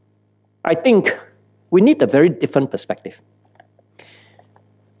 I think we need a very different perspective.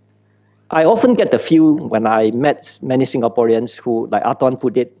 I often get the feel when I met many Singaporeans who, like Ah Tuan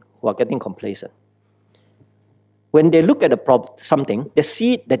put it, who are getting complacent. When they look at something, they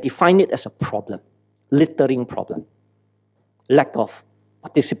see it, they define it as a problem, littering problem, lack of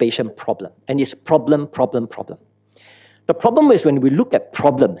participation problem, and it's problem. The problem is when we look at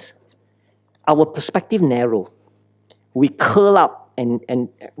problems, our perspective narrow. We curl up and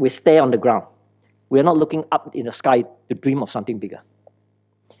we stare on the ground. We're not looking up in the sky to dream of something bigger.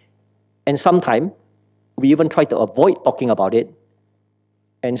 And sometimes we even try to avoid talking about it,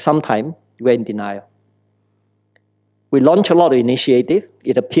 and sometimes we're in denial. We launch a lot of initiative.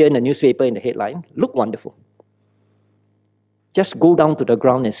 It appears in the newspaper in the headline. Look wonderful. Just go down to the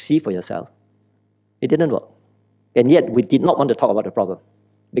ground and see for yourself. It didn't work. And yet, we did not want to talk about the problem.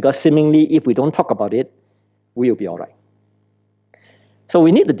 Because seemingly, if we don't talk about it, we'll be all right. So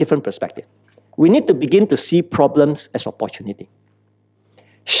we need a different perspective. We need to begin to see problems as opportunity.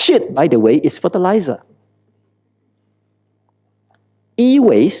 Shit, by the way, is fertilizer.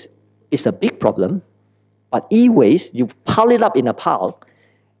 E-waste is a big problem, but e-waste, you pile it up in a pile,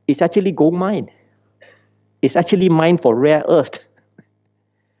 it's actually gold mine. It's actually mine for rare earth.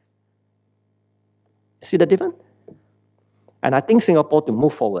 See the difference? And I think Singapore, to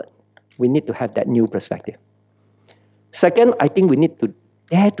move forward, we need to have that new perspective. Second, I think we need to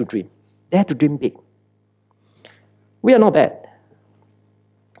dare to dream big. We are not bad.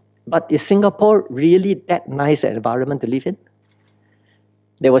 But is Singapore really that nice an environment to live in?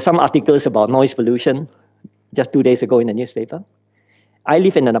 There were some articles about noise pollution just 2 days ago in the newspaper. I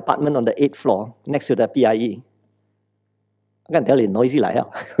live in an apartment on the 8th floor next to the PIE. I can tell you, noisy like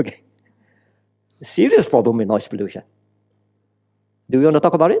hell. Okay. Serious problem with noise pollution. Do we want to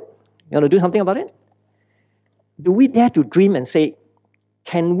talk about it? You want to do something about it? Do we dare to dream and say,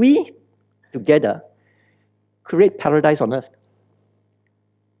 can we together create paradise on earth?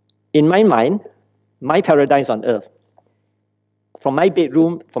 In my mind, my paradise on earth, from my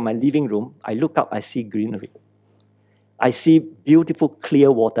bedroom, from my living room, I look up, I see greenery. I see beautiful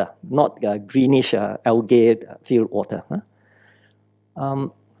clear water, not greenish algae filled water.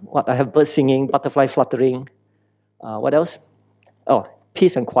 What I have birds singing, butterfly fluttering. What else? Oh,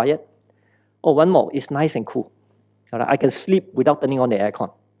 peace and quiet. Oh, one more, it's nice and cool. I can sleep without turning on the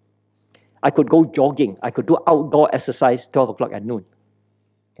aircon. I could go jogging. I could do outdoor exercise 12 o'clock at noon.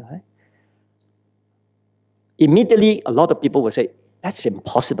 Okay? Immediately, a lot of people will say, that's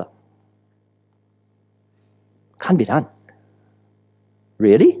impossible. Can't be done.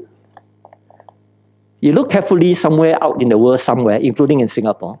 Really? You look carefully somewhere out in the world, somewhere, including in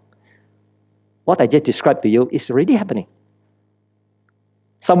Singapore, what I just described to you is already happening.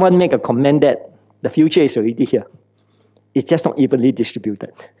 Someone make a comment that the future is already here. It's just not evenly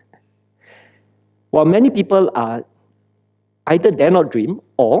distributed. While many people are either dare not dream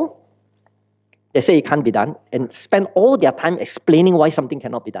or they say it can't be done and spend all their time explaining why something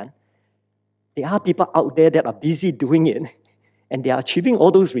cannot be done, there are people out there that are busy doing it and they are achieving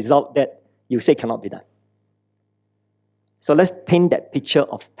all those results that you say cannot be done. So let's paint that picture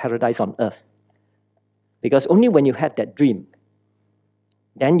of paradise on earth. Because only when you have that dream,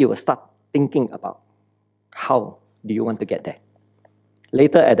 then you will start thinking about how do you want to get there.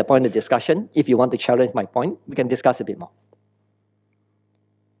 Later at the point of discussion, if you want to challenge my point, we can discuss a bit more.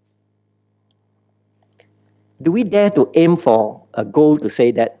 Do we dare to aim for a goal to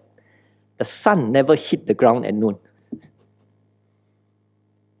say that the sun never hit the ground at noon?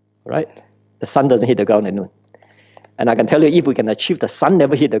 Right? The sun doesn't hit the ground at noon. And I can tell you, if we can achieve the sun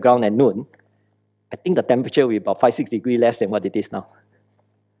never hit the ground at noon, I think the temperature will be about 5-6 degrees less than what it is now.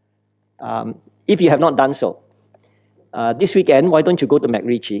 If you have not done so, this weekend, why don't you go to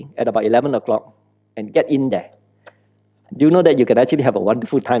MacRitchie at about 11 o'clock and get in there? Do you know that you can actually have a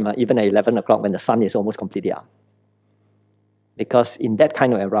wonderful time even at 11 o'clock when the sun is almost completely up? Because in that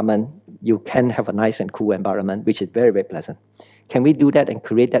kind of environment, you can have a nice and cool environment, which is very, very pleasant. Can we do that and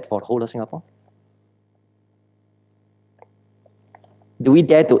create that for the whole of Singapore? Do we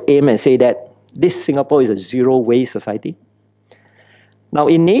dare to aim and say that this Singapore is a zero-waste society? Now,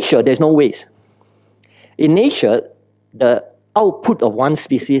 in nature, there's no waste. In nature, the output of one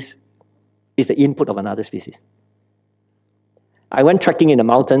species is the input of another species. I went trekking in the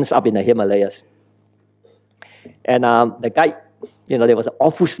mountains up in the Himalayas. And the guide, there was an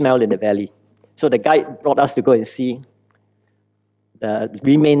awful smell in the valley. So the guide brought us to go and see the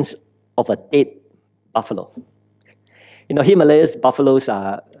remains of a dead buffalo. Himalayas, buffaloes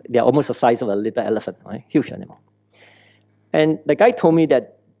they're almost the size of a little elephant, right? Huge animal. And the guy told me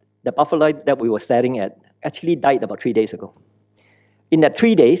that the buffalo that we were staring at actually died about 3 days ago. In that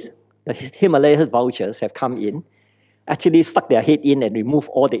 3 days, the Himalayas vultures have come in, actually stuck their head in and removed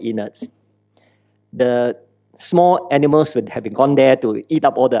all the innards. The small animals would have gone there to eat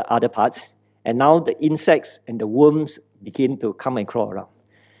up all the other parts, and now the insects and the worms begin to come and crawl around.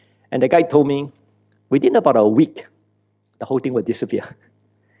 And the guy told me, within about a week, the whole thing will disappear.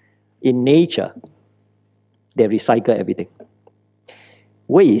 In nature, they recycle everything.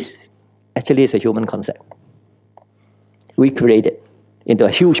 Waste actually is a human concept. We create it into a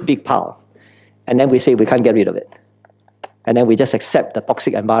huge big pile, and then we say we can't get rid of it. And then we just accept the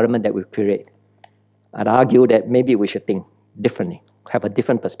toxic environment that we create. I'd argue that maybe we should think differently, have a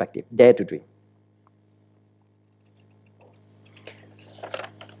different perspective, dare to dream.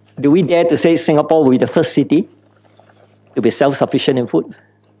 Do we dare to say Singapore will be the first city to be self-sufficient in food?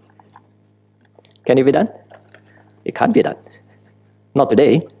 Can it be done? It can't be done. Not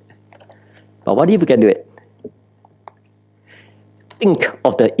today. But what if we can do it? Think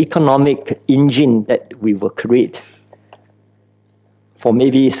of the economic engine that we will create for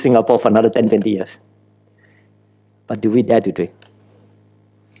maybe Singapore for another 10, 20 years. But do we dare to dream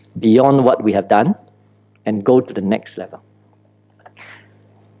beyond what we have done and go to the next level?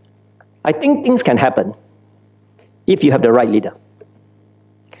 I think things can happen if you have the right leader.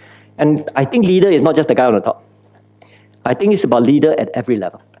 And I think leader is not just the guy on the top. I think it's about leader at every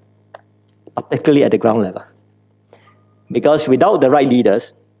level, particularly at the ground level. Because without the right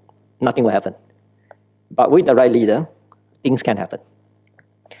leaders, nothing will happen. But with the right leader, things can happen.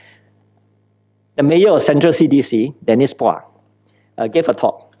 The mayor of Central CDC, Dennis Phua, gave a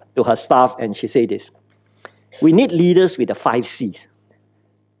talk to her staff, and she said this: we need leaders with the 5 C's.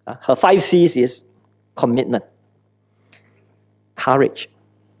 Her 5 C's is commitment, courage,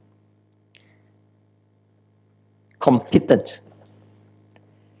 competence,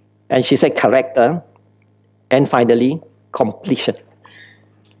 and she said character, and finally, completion.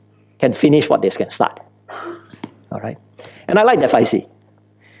 Can finish what they can start. All right? And I like that 5C.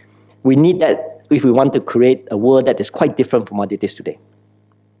 We need that if we want to create a world that is quite different from what it is today.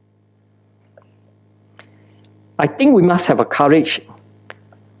 I think we must have a courage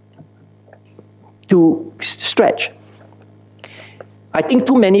to stretch. I think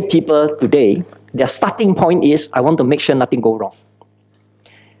too many people today, their starting point is, I want to make sure nothing goes wrong.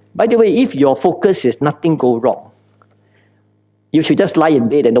 By the way, if your focus is nothing go wrong, you should just lie in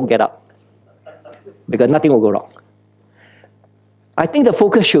bed and don't get up, because nothing will go wrong. I think the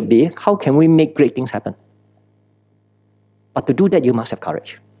focus should be, how can we make great things happen? But to do that, you must have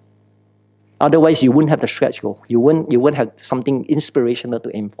courage. Otherwise, you wouldn't have the stretch goal. You wouldn't have something inspirational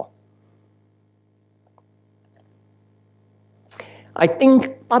to aim for. I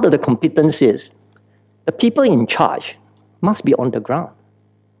think part of the competence is the people in charge must be on the ground.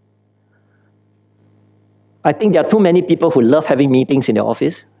 I think there are too many people who love having meetings in their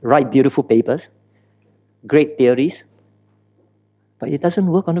office, write beautiful papers, great theories, but it doesn't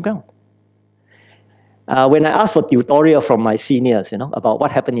work on the ground. When I ask for tutorial from my seniors, about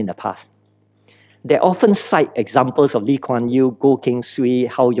what happened in the past, they often cite examples of Lee Kuan Yew, Goh Keng Swee,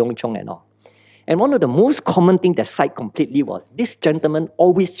 Hao Yong Chong and all. And one of the most common things they cite completely was, this gentleman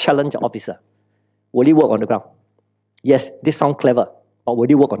always challenged the officer. Will he work on the ground? Yes, this sounds clever, but will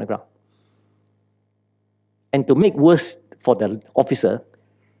he work on the ground? And to make worse for the officer,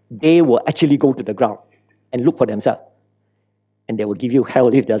 they will actually go to the ground and look for themselves. And they will give you hell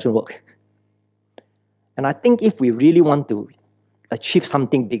if it doesn't work. And I think if we really want to achieve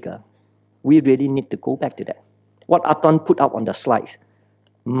something bigger, we really need to go back to that. What Ah Tuan put up on the slides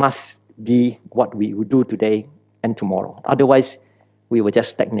must be what we will do today and tomorrow. Otherwise, we will just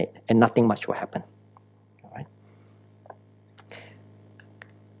stagnate and nothing much will happen. All right?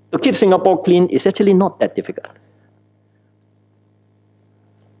 To keep Singapore clean is actually not that difficult.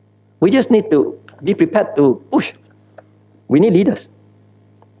 We just need to be prepared to push. We need leaders.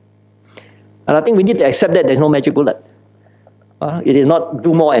 And I think we need to accept that there's no magic bullet. It is not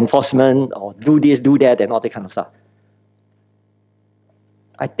do more enforcement or do this, do that, and all that kind of stuff.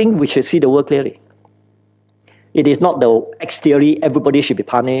 I think we should see the world clearly. It is not the X theory, everybody should be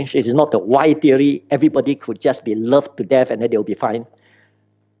punished. It is not the Y theory, everybody could just be loved to death and then they'll be fine.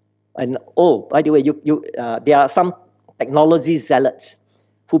 And oh, by the way, there are some technology zealots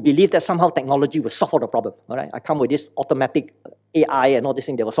who believe that somehow technology will solve all the problem. All right? I come with this automatic AI and all these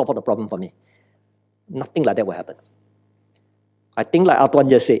things, they will solve all the problem for me. Nothing like that will happen. I think like Ah Tuan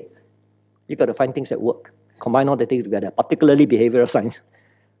just said, you got to find things that work. Combine all the things together, particularly behavioral science.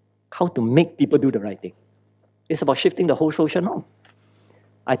 How to make people do the right thing. It's about shifting the whole social norm.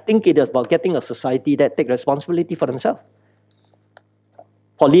 I think it is about getting a society that takes responsibility for themselves.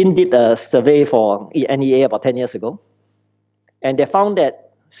 Paulin did a survey for NEA about 10 years ago, and they found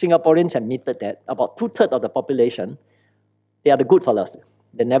that Singaporeans admitted that about 2/3 of the population, they are the good fellows.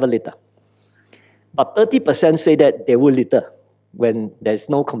 They never litter. But 30% say that they will litter when there's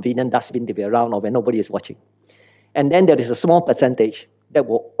no convenient dustbin to be around or when nobody is watching. And then there is a small percentage that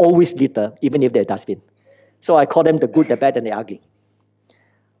will always litter, even if they're dustbin. So I call them the good, the bad, and the ugly.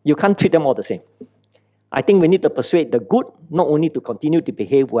 You can't treat them all the same. I think we need to persuade the good not only to continue to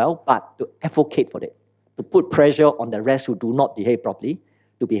behave well, but to advocate for it, to put pressure on the rest who do not behave properly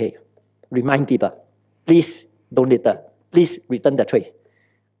to behave. Remind people, please don't litter. Please return the tray.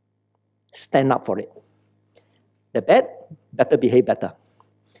 Stand up for it. The bad, better behave better.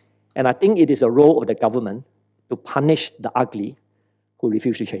 And I think it is a role of the government to punish the ugly who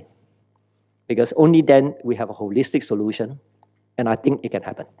refuse to change. Because only then we have a holistic solution, and I think it can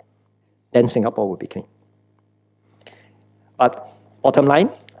happen. Then Singapore will be clean. But bottom line,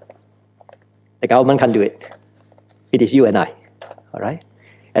 the government can't do it. It is you and I, all right?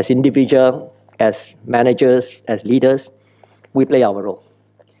 As individuals, as managers, as leaders, we play our role.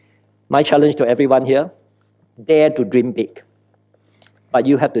 My challenge to everyone here, dare to dream big. But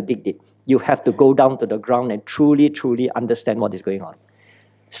you have to dig deep. You have to go down to the ground and truly, truly understand what is going on.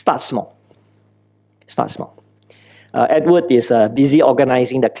 Start small. Start small. Edward is busy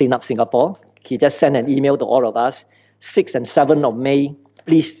organizing the Clean Up Singapore. He just sent an email to all of us. 6th and 7th of May,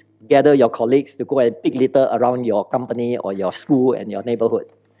 please gather your colleagues to go and pick litter around your company or your school and your neighborhood.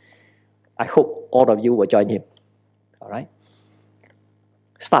 I hope all of you will join him. All right?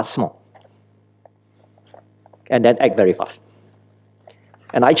 Start small. And then act very fast.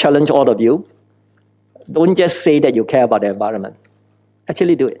 And I challenge all of you, don't just say that you care about the environment.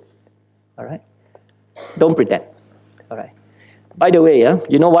 Actually do it. All right? Don't pretend. All right. By the way,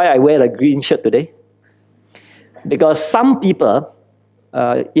 you know why I wear a green shirt today? Because some people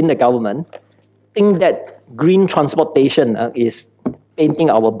in the government think that green transportation is painting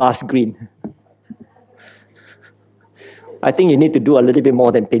our bus green. I think you need to do a little bit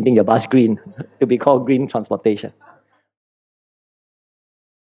more than painting your bus green to be called green transportation.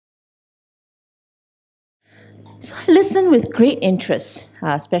 So I listened with great interest,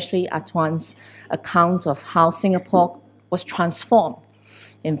 especially Ah Tuan's account of how Singapore was transformed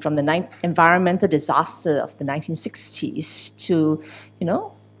from the environmental disaster of the 1960s to,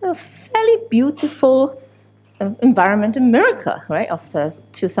 a fairly beautiful environmental miracle, right, of the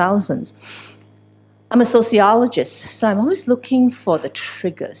 2000s. I'm a sociologist, so I'm always looking for the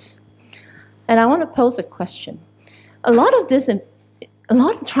triggers. And I want to pose a question. A lot of the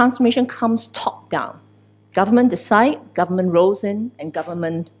transformation comes top down. Government decide, government rolls in, and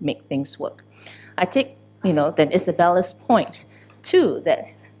government make things work. I take, then Isabella's point, too, that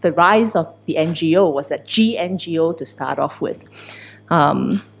the rise of the NGO was a GNGO to start off with.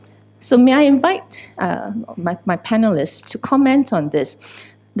 So may I invite my panelists to comment on this?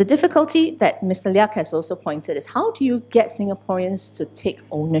 The difficulty that Mr. Liak has also pointed is how do you get Singaporeans to take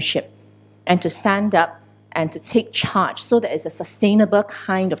ownership and to stand up and to take charge so that it's a sustainable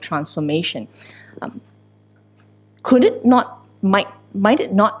kind of transformation? Might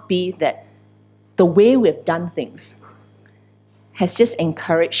it not be that the way we've done things has just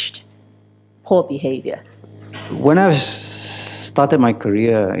encouraged poor behavior? When I started my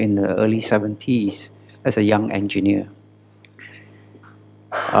career in the early 70s as a young engineer,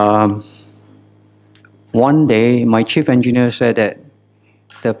 one day my chief engineer said that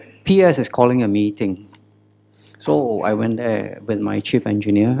the PS is calling a meeting. So I went there with my chief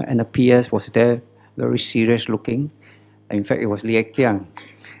engineer, and the PS was there, very serious looking. In fact, it was Liak Teng.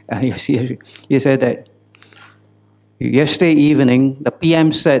 He said that yesterday evening, the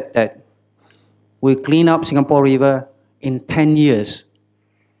PM said that we'll clean up Singapore River in 10 years.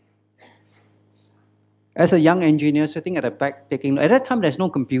 As a young engineer sitting at the back taking, at that time there's no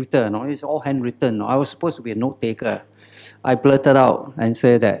computer, it's all handwritten. I was supposed to be a note taker. I blurted out and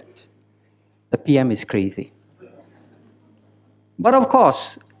said that the PM is crazy. But of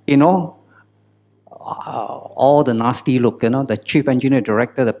course, all the nasty look, the chief engineer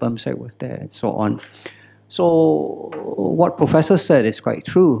director, the PERMSEC was there, and so on. So what Professor said is quite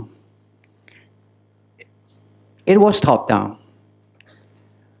true. It was top down.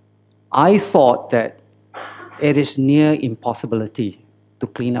 I thought that it is near impossibility to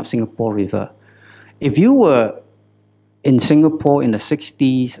clean up Singapore River. If you were in Singapore in the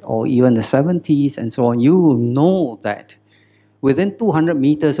 60s or even the 70s and so on, you will know that within 200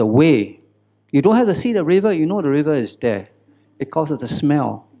 meters away, you don't have to see the river, you know the river is there because of the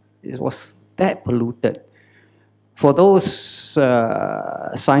smell. It was that polluted. For those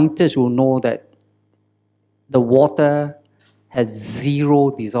scientists who know that the water has zero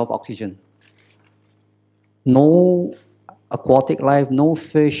dissolved oxygen, no aquatic life, no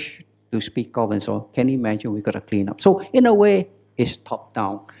fish to speak of and so on. Can you imagine we got to clean up? So in a way, it's top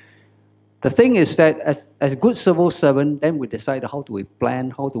down. The thing is that as good civil servant, then we decide how do we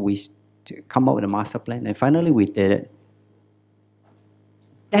plan, how do we come up with a master plan, and finally we did it.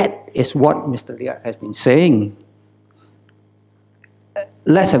 That is what Mr. Liak has been saying.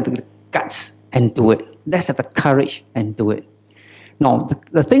 Let's have the guts and do it. Let's have the courage and do it. Now,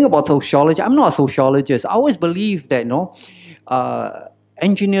 the thing about sociology, I'm not a sociologist. I always believe that,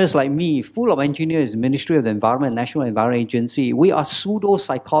 engineers like me, full of engineers, Ministry of the Environment, National Environment Agency, we are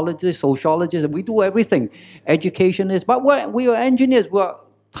pseudo-psychologists, sociologists, we do everything. Educationists, but we are engineers, we are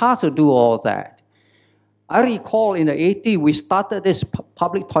tasked to do all that. I recall in the 80s, we started this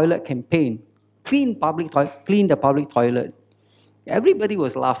public toilet campaign. Clean the public toilet. Everybody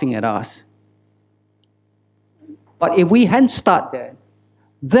was laughing at us. But if we hadn't started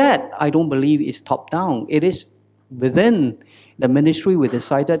that I don't believe is top-down. It is within the ministry we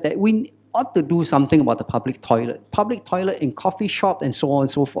decided that we ought to do something about the public toilet. Public toilet in coffee shop and so on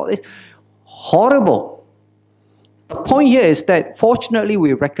and so forth. It's horrible. The point here is that fortunately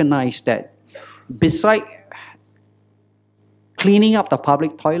we recognize that beside cleaning up the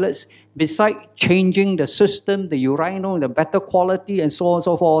public toilets, beside changing the system, the urinal, the better quality and so on and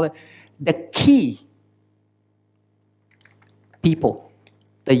so forth, the key people,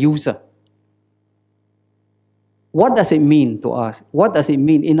 the user. What does it mean to us? What does it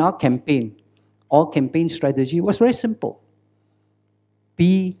mean in our campaign? Our campaign strategy was very simple.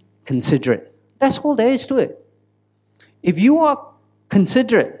 Be considerate. That's all there is to it. If you are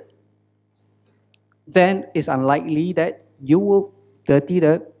considerate, then it's unlikely that you will dirty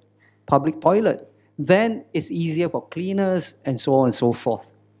the public toilet. Then it's easier for cleaners and so on and so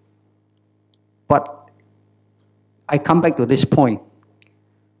forth. But I come back to this point.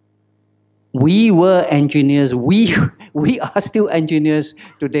 We were engineers, we are still engineers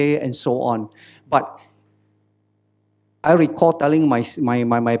today and so on. But I recall telling my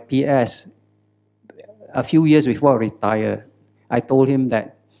PS a few years before I retired, I told him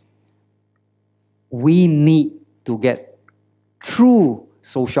that we need to get true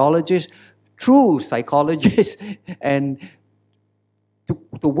sociologists, true psychologists, and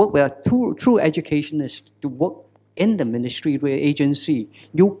to work with true educationists, to work in the ministry agency.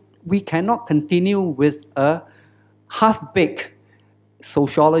 We cannot continue with a half-baked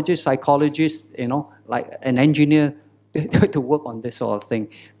sociologist, psychologist, like an engineer to work on this sort of thing.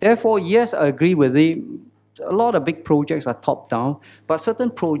 Therefore, yes, I agree with it. A lot of big projects are top-down, but certain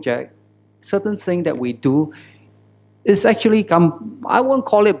thing that we do is actually I won't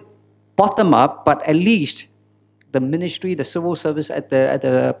call it bottom-up, but at least the ministry, the civil service at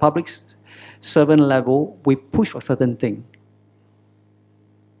the public servant level, we push for certain things.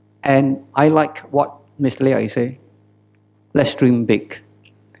 And I like what Ms. Liak is saying. Let's dream big.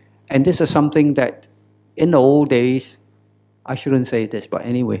 And this is something that in the old days, I shouldn't say this, but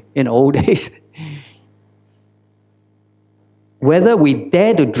anyway, in the old days, whether we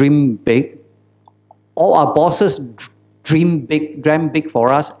dare to dream big, or our bosses dream big for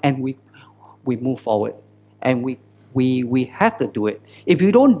us, and we move forward. And we have to do it. If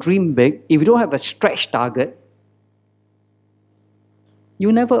you don't dream big, if you don't have a stretch target,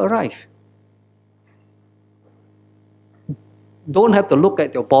 you never arrive. Don't have to look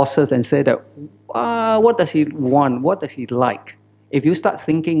at your bosses and say that, what does he want? What does he like? If you start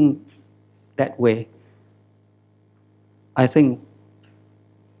thinking that way, I think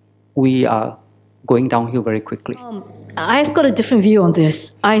we are going downhill very quickly. I've got a different view on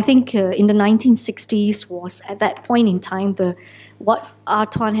this. I think in the 1960s was at that point in time, what Ah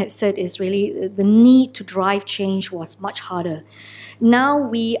Tuan had said is really the need to drive change was much harder. Now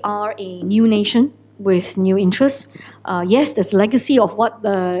we are a new nation with new interests. Yes, there's a legacy of what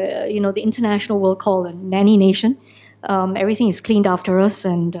the international world call a nanny nation. Everything is cleaned after us,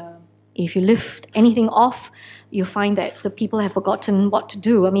 and if you lift anything off, you find that the people have forgotten what to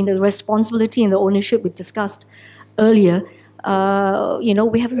do. I mean, the responsibility and the ownership we discussed earlier,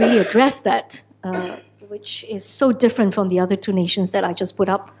 we haven't really addressed that, which is so different from the other two nations that I just put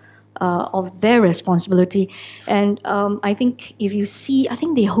up of their responsibility. And I think if you see, I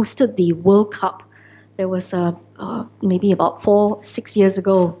think they hosted the World Cup. There was maybe about 4-6 years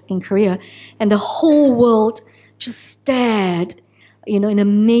ago in Korea, and the whole world just stared, in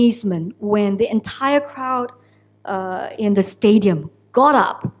amazement when the entire crowd in the stadium got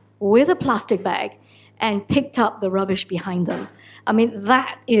up with a plastic bag and picked up the rubbish behind them. I mean,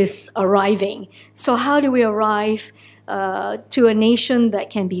 that is arriving. So how do we arrive to a nation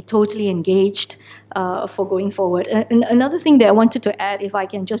that can be totally engaged for going forward? And another thing that I wanted to add, if I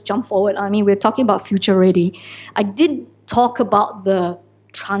can just jump forward, I mean, we're talking about future ready. I did talk about the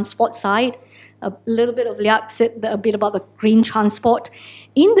transport side. A little bit of Liak said a bit about the green transport.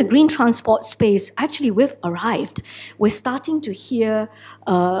 In the green transport space, actually, we've arrived. We're starting to hear,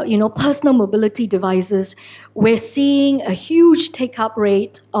 personal mobility devices. We're seeing a huge take-up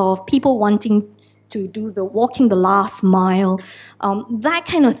rate of people wanting to do the walking the last mile. That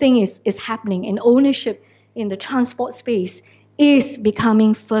kind of thing is happening, and ownership in the transport space is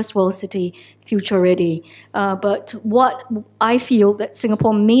becoming first world city future ready. But what I feel that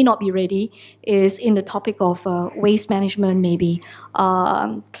Singapore may not be ready is in the topic of waste management, maybe.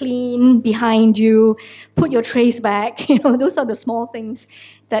 Clean behind you, put your trays back. Those are the small things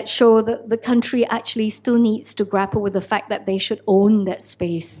that show that the country actually still needs to grapple with the fact that they should own that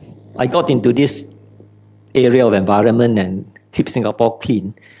space. I got into this area of environment and keep Singapore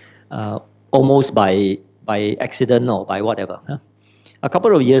clean almost by accident or by whatever. A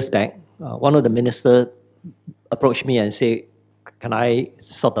couple of years back, one of the ministers approached me and said, can I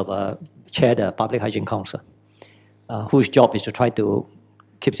sort of chair the Public Hygiene Council, whose job is to try to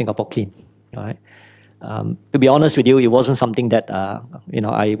keep Singapore clean. Right? To be honest with you, it wasn't something that,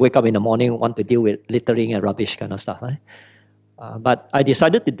 I wake up in the morning, want to deal with littering and rubbish kind of stuff. Right? But I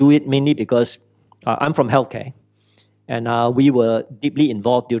decided to do it mainly because I'm from healthcare. And we were deeply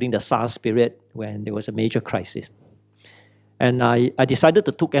involved during the SARS period when there was a major crisis. And I decided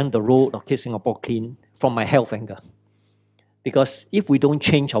to take on the role of keep Singapore clean from my health angle. Because if we don't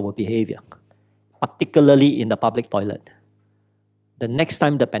change our behavior, particularly in the public toilet, the next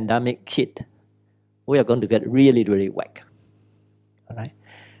time the pandemic hit, we are going to get really, really whack. All right?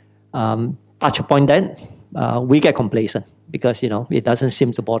 Touch point then, we get complacent because, it doesn't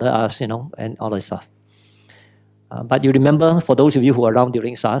seem to bother us, and all that stuff. But you remember, for those of you who were around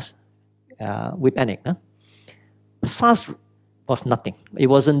during SARS, we panicked. Huh? SARS was nothing. It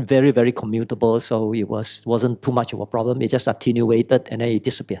wasn't very, very commutable, so it wasn't too much of a problem. It just attenuated and then it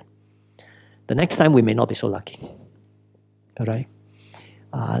disappeared. The next time, we may not be so lucky. All right?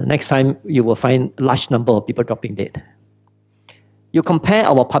 Next time, you will find a large number of people dropping dead. You compare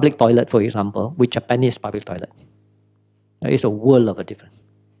our public toilet, for example, with Japanese public toilet. It's a world of a difference.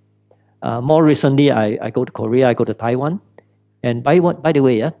 More recently, I go to Korea, I go to Taiwan. And by the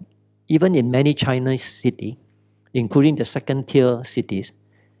way, even in many Chinese cities, including the second-tier cities,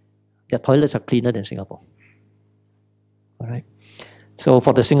 their toilets are cleaner than Singapore. All right? So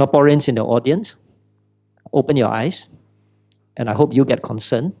for the Singaporeans in the audience, open your eyes, and I hope you get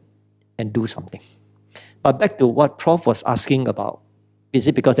concerned and do something. But back to what Prof was asking about, is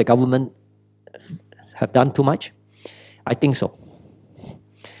it because the government have done too much? I think so.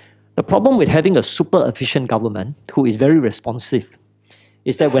 The problem with having a super efficient government who is very responsive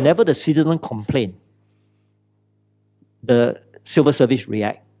is that whenever the citizen complain, the civil service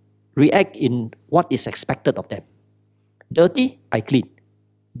react in what is expected of them. Dirty, I clean.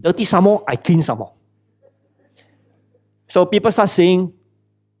 Dirty some more, I clean some more. So people start saying,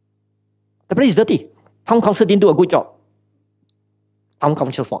 the place is dirty. Town council didn't do a good job. Town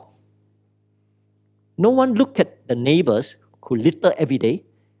council's fault. No one looked at the neighbors who litter every day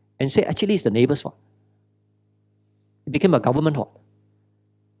and say, actually, it's the neighbor's fault. It became a government fault.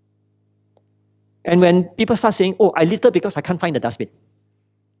 And when people start saying, oh, I litter because I can't find the dustbin.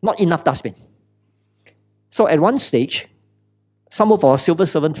 Not enough dustbin. So at one stage, some of our civil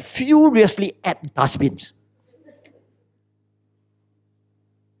servants furiously add dustbins.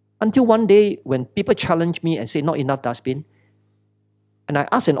 Until one day, when people challenge me and say, not enough dustbin, and I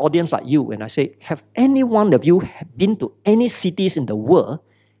ask an audience like you, and I say, have any one of you been to any cities in the world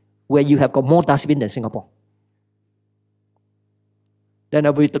where you have got more dustbin than Singapore? Then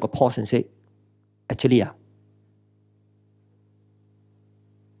everybody took a pause and say, actually, yeah.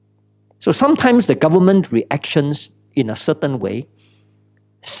 So sometimes the government reactions in a certain way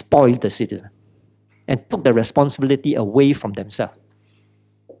spoil the citizen and took the responsibility away from themselves.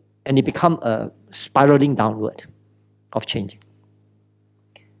 And it become a spiraling downward of changing.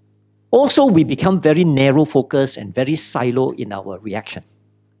 Also, we become very narrow focused and very silo in our reaction.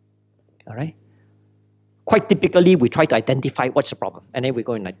 All right? Quite typically, we try to identify what's the problem, and then we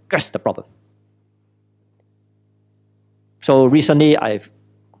go and address the problem. So recently, I've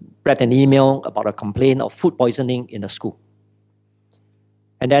read an email about a complaint of food poisoning in a school.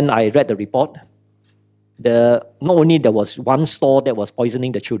 And then I read the report. Not only there was one store that was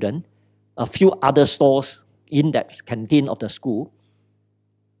poisoning the children, a few other stores in that canteen of the school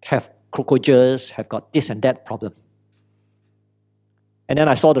have cockroaches, have got this and that problem. And then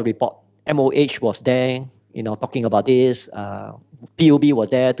I saw the report. MOH was there, talking about this. PUB was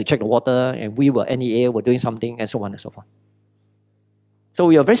there to check the water, and we were NEA, were doing something, and so on and so forth. So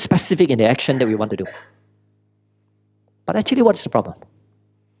we are very specific in the action that we want to do. But actually, what is the problem?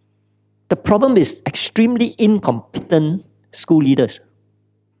 The problem is extremely incompetent school leaders.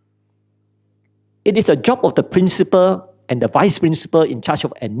 It is the job of the principal and the vice principal in charge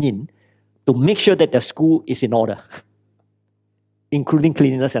of admin to make sure that the school is in order, including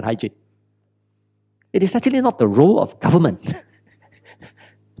cleanliness and hygiene. It is actually not the role of government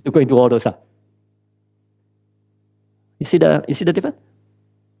to go into all those stuff. You see the difference?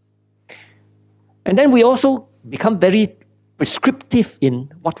 And then we also become very prescriptive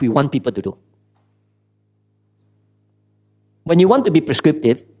in what we want people to do. When you want to be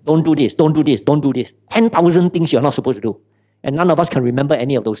prescriptive, don't do this, don't do this, don't do this. 10,000 things you're not supposed to do. And none of us can remember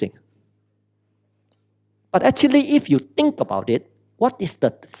any of those things. But actually, if you think about it, what is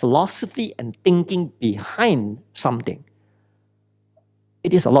the philosophy and thinking behind something?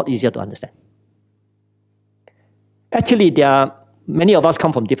 It is a lot easier to understand. Actually, many of us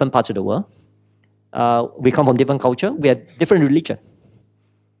come from different parts of the world. We come from different culture. We have different religion.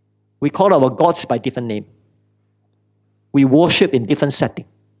 We call our gods by different name. We worship in different setting.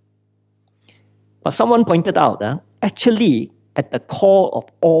 But someone pointed out, actually, at the core of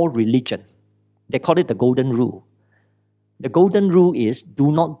all religion, they call it the golden rule. The golden rule is,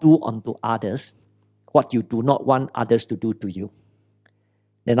 do not do unto others what you do not want others to do to you.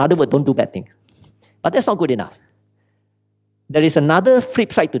 In other words, don't do bad things. But that's not good enough. There is another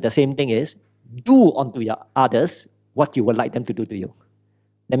flip side to the same thing is, do unto your others what you would like them to do to you.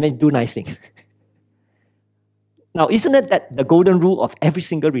 That means do nice things. Now, isn't it that the golden rule of every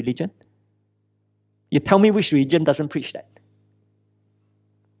single religion? You tell me which religion doesn't preach that.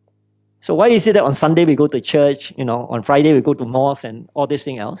 So why is it that on Sunday we go to church, on Friday we go to mosque and all this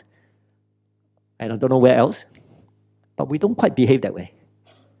thing else? And I don't know where else. But we don't quite behave that way.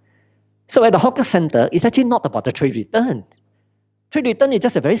 So at the hawker center, it's actually not about the trade return. Trade return is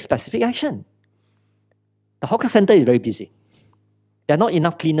just a very specific action. The hawker center is very busy. There are not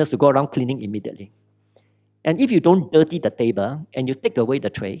enough cleaners to go around cleaning immediately. And if you don't dirty the table and you take away the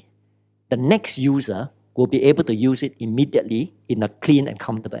tray, the next user will be able to use it immediately in a clean and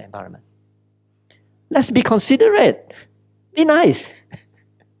comfortable environment. Let's be considerate. Be nice.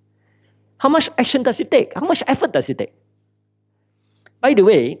 How much action does it take? How much effort does it take? By the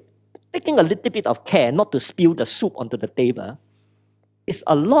way, taking a little bit of care not to spill the soup onto the table is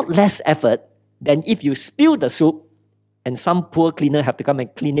a lot less effort than if you spill the soup and some poor cleaner have to come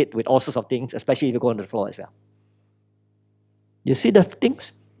and clean it with all sorts of things, especially if you go on the floor as well. You see the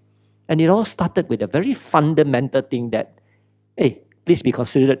things? And it all started with a very fundamental thing that, hey, please be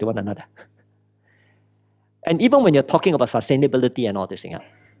considerate to one another. And even when you're talking about sustainability and all this thing,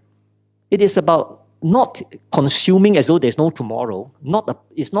 it is about not consuming as though there's no tomorrow.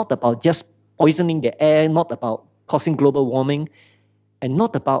 It's not about just poisoning the air, not about causing global warming, and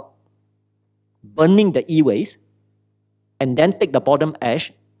not about burning the e-waste and then take the bottom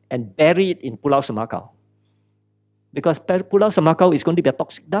ash and bury it in Pulau Semakau. Because Pulau Semakau is going to be a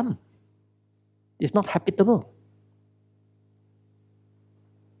toxic dump. It's not habitable.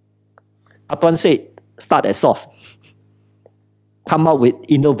 Ah Tuan said, start at source. Come up with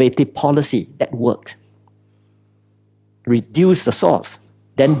innovative policy that works. Reduce the source,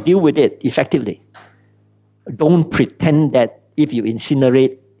 then deal with it effectively. Don't pretend that if you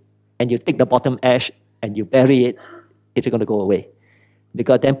incinerate and you take the bottom ash and you bury it, it's going to go away.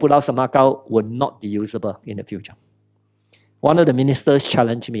 Because then Pulau Semakau will not be usable in the future. One of the ministers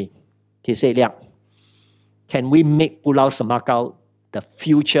challenged me. He said, Liak, can we make Pulau Semakau the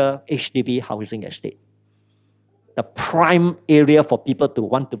future HDB housing estate? The prime area for people to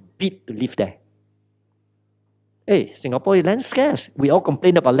want to bid to live there. Hey, Singapore is land scarce. We all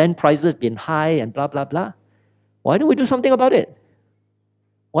complain about land prices being high and blah, blah, blah. Why don't we do something about it?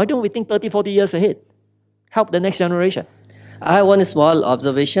 Why don't we think 30, 40 years ahead? Help the next generation. I have one small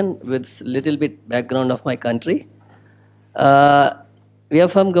observation with little bit background of my country. We are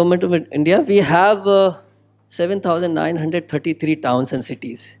from Government of India. We have 7,933 towns and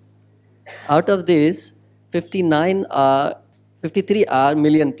cities. Out of these, 53 are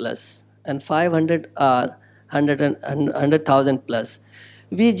million plus, and 500 are 100,000 plus.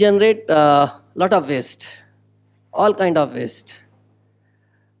 We generate a lot of waste, all kind of waste.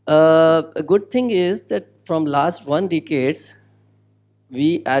 A good thing is that from last 1 decade,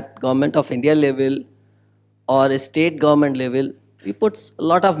 we at Government of India level or a state government level, we put a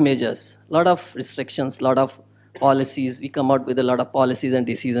lot of measures, a lot of restrictions, a lot of policies. We come out with a lot of policies and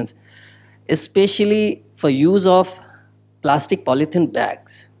decisions, especially for use of plastic polythene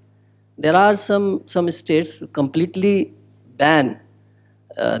bags. There are some states completely ban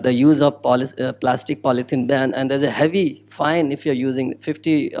the use of plastic polythene ban, and there's a heavy fine if you're using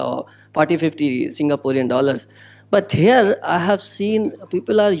 50 Singaporean dollars. But here I have seen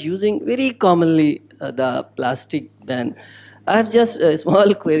people are using very commonly the plastic ban. I have just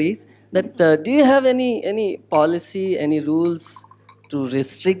small queries that do you have any policy, any rules to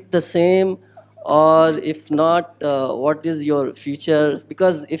restrict the same? Or if not, what is your future?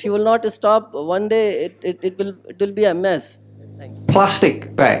 Because if you will not stop, one day it will be a mess. Thank you.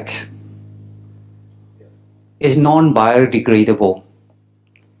 Plastic bags is non-biodegradable.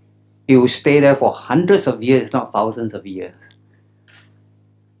 It will stay there for hundreds of years, not thousands of years.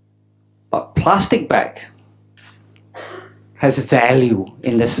 But plastic bag has value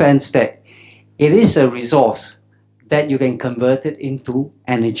in the sense that it is a resource that you can convert it into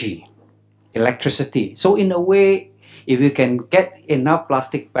energy. Electricity. So in a way, if you can get enough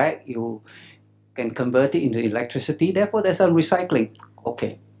plastic bag, you can convert it into electricity. Therefore, there's some recycling.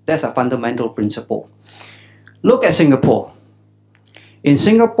 Okay, that's a fundamental principle. Look at Singapore. In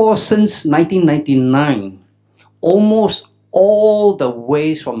Singapore, since 1999, almost all the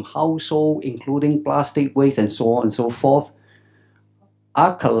waste from household, including plastic waste and so on and so forth,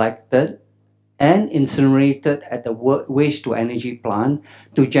 are collected and incinerated at the waste-to-energy plant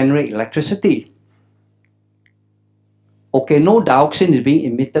to generate electricity. Okay, no dioxin is being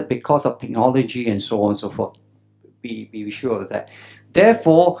emitted because of technology and so on and so forth. Be sure of that.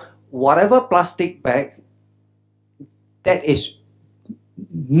 Therefore, whatever plastic bag that is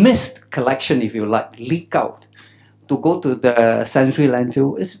missed collection, if you like, leak out to go to the sanitary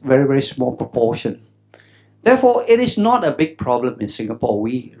landfill is very, very small proportion. Therefore, it is not a big problem in Singapore.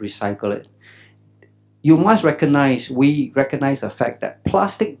 We recycle it. You must recognize, we recognize the fact that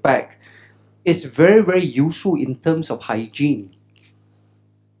plastic bag is very, very useful in terms of hygiene.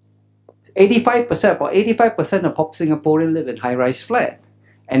 85%, about 85% of Singaporeans live in high-rise flat.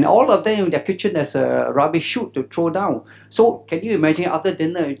 And all of them in their kitchen there's a rubbish chute to throw down. So can you imagine after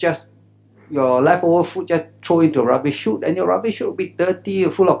dinner, you just your leftover food just throw into a rubbish chute, and your rubbish chute will be dirty,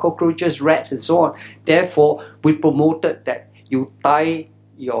 full of cockroaches, rats, and so on. Therefore, we promoted that you tie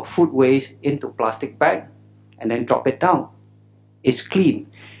your food waste into plastic bag and then drop it down. It's clean.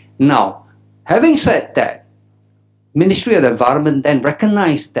 Now, having said that, Ministry of the Environment then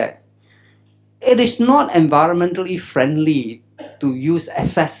recognized that it is not environmentally friendly to use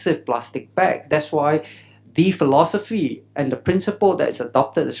excessive plastic bags. That's why the philosophy and the principle that is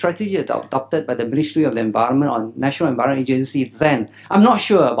adopted, the strategy adopted by the Ministry of the Environment or National Environment Agency then, I'm not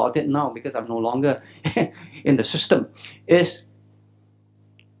sure about it now because I'm no longer in the system, is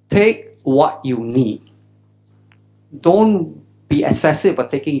take what you need. Don't be excessive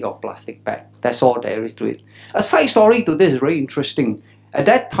about taking your plastic bag. That's all there is to it. A side story to this is very interesting. At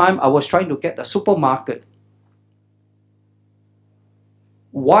that time, I was trying to get the supermarket.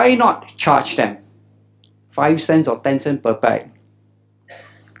 Why not charge them 5 cents or 10 cents per bag?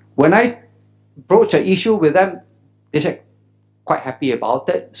 When I broached the issue with them, they said quite happy about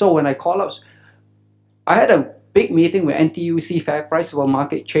it. So when I called up, I had a big meeting with NTUC, Fair Price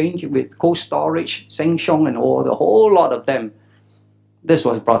Supermarket Change, with Cold Storage, Sheng Siong, and all the whole lot of them. This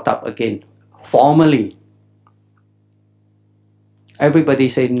was brought up again, formally. Everybody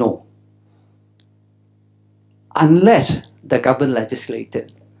said no. Unless the government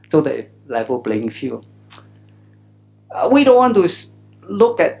legislated, so that level playing field. We don't want to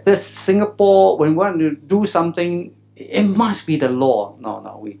look at this Singapore, when we want to do something, it must be the law.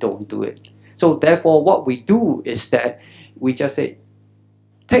 No, we don't do it. So therefore, what we do is that we just say,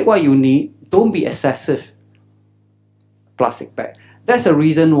 take what you need, don't be excessive plastic bag. That's the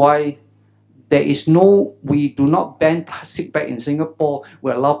reason why we do not ban plastic bag in Singapore.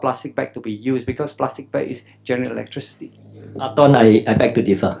 We allow plastic bag to be used because plastic bag is generate electricity. Ah Tuan, I beg to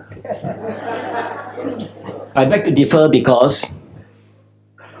differ. I beg to differ because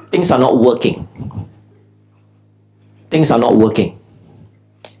things are not working. Things are not working.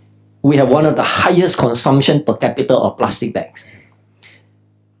 We have one of the highest consumption per capita of plastic bags.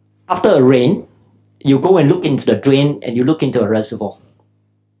 After a rain, you go and look into the drain and you look into a reservoir.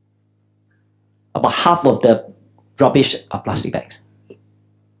 About half of the rubbish are plastic bags.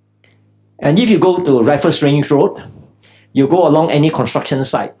 And if you go to Raffles Range Road, you go along any construction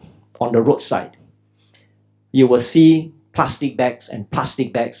site on the roadside, you will see plastic bags and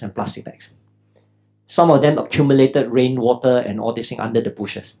plastic bags and plastic bags. Some of them accumulated rainwater and all this thing under the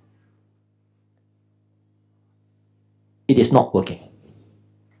bushes. It is not working.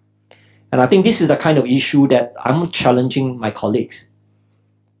 And I think this is the kind of issue that I'm challenging my colleagues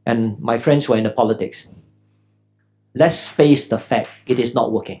and my friends who are in the politics. Let's face the fact, it is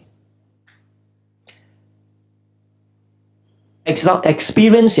not working.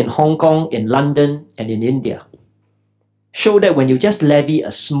 Experience in Hong Kong, in London, and in India show that when you just levy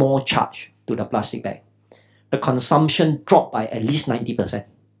a small charge to the plastic bag, the consumption dropped by at least 90%.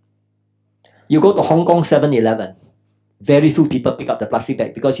 You go to Hong Kong 7-Eleven, very few people pick up the plastic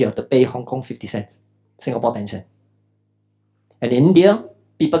bag because you have to pay Hong Kong 50 cents, Singapore 10 cents. And in India,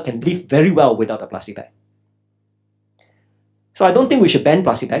 people can live very well without a plastic bag. So I don't think we should ban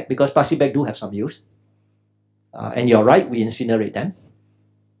plastic bag because plastic bag do have some use. And you're right, we incinerate them.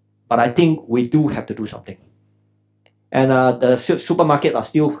 But I think we do have to do something. And the supermarket are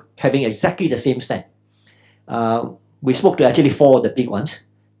still having exactly the same stand. We spoke to actually 4 of the big ones.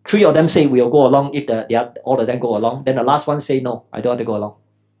 3 of them say we'll go along if all of them go along. Then the last one say no, I don't want to go along.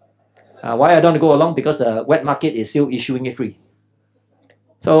 Why I don't want to go along? Because the wet market is still issuing it free.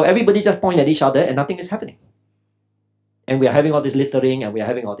 So everybody just point at each other and nothing is happening. And we are having all this littering and we are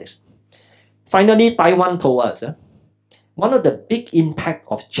having all this. Finally, Taiwan told us, one of the big impact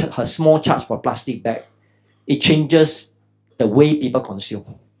of her small charge for plastic bag, it changes the way people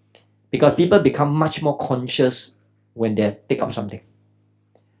consume. Because people become much more conscious when they take up something.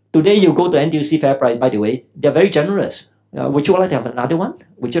 Today, you go to NTUC Fair Price, by the way, they're very generous. Would you like to have another one?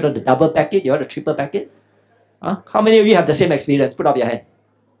 Would you like the double packet? You want the triple packet? How many of you have the same experience? Put up your hand.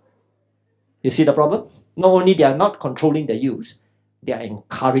 You see the problem? Not only they are not controlling the use, they are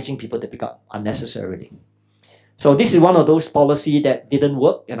encouraging people to pick up unnecessarily. So this is one of those policies that didn't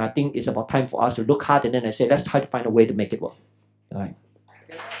work, and I think it's about time for us to look hard and then say, let's try to find a way to make it work. All right.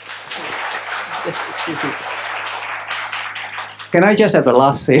 Can I just have the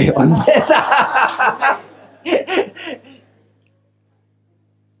last say on this?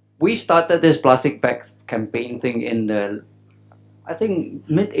 We started this plastic bags campaign thing in the, I think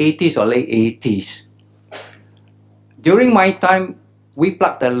mid-80s or late 80s. During my time, we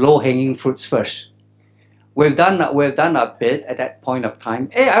plucked the low-hanging fruits first. We've done a bit at that point of time.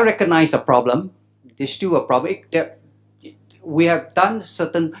 I recognize the problem. There's still a problem. We have done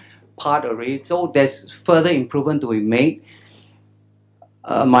certain part already, so there's further improvement to be made.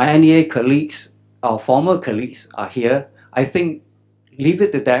 My NEA colleagues, our former colleagues are here. I think leave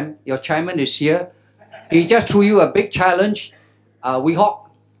it to them. Your chairman is here. He just threw you a big challenge. We hope.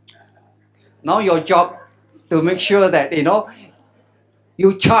 Now your job to make sure that,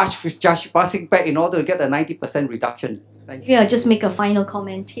 you charge with just plastic bag in order to get a 90% reduction. Thank you. Yeah, just make a final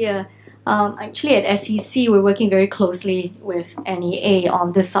comment here. Actually, at SEC, we're working very closely with NEA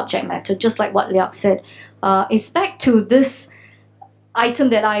on this subject matter, just like what Liak said. It's back to this item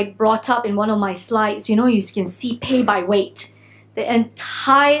that I brought up in one of my slides. You can see pay by weight. The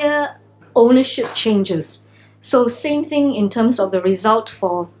entire ownership changes. So same thing in terms of the result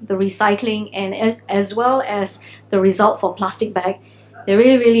for the recycling and as well as the result for plastic bag. There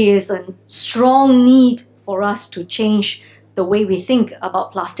really is a strong need for us to change the way we think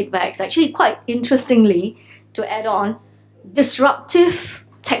about plastic bags. Actually, quite interestingly, to add on, disruptive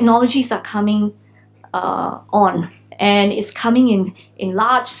technologies are coming on, and it's coming in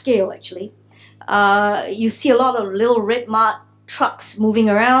large scale, actually. You see a lot of little red mart trucks moving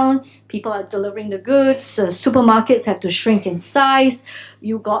around. People are delivering the goods. Supermarkets have to shrink in size.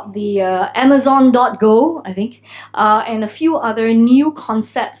 You got the Amazon.go, I think, and a few other new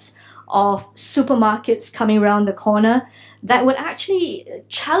concepts of supermarkets coming around the corner that would actually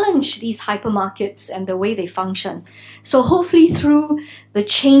challenge these hypermarkets and the way they function. So hopefully through the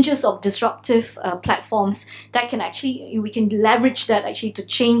changes of disruptive platforms, we can leverage that actually to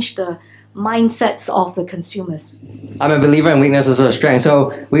change the mindsets of the consumers. I'm a believer in weakness as well as strength.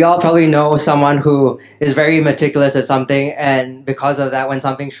 So we all probably know someone who is very meticulous at something, and because of that, when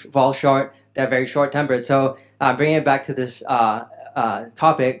something falls short, they're very short-tempered. So bringing it back to this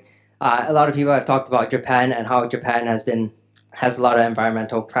topic, a lot of people have talked about Japan and how Japan has a lot of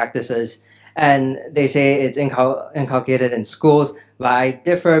environmental practices, and they say it's inculcated in schools. But I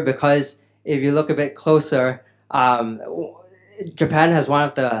differ, because if you look a bit closer, Japan has one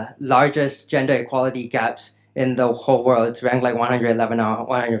of the largest gender equality gaps in the whole world. It's ranked like 111 or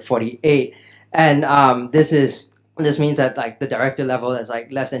 148, and this means that like the director level is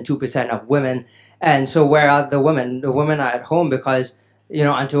like less than 2% of women. And so where are the women? The women are at home because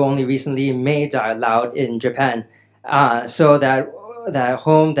until only recently maids are allowed in Japan. So that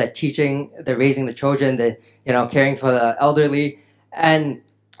home, that teaching, the raising the children, the caring for the elderly, and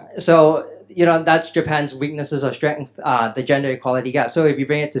so that's Japan's weaknesses or strength, the gender equality gap. So if you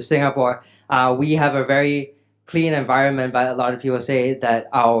bring it to Singapore, we have a very clean environment, but a lot of people say that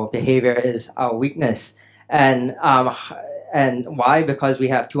our behavior is our weakness. And why? Because we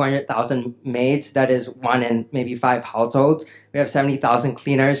have 200,000 maids, that is 1 in maybe 5 households. We have 70,000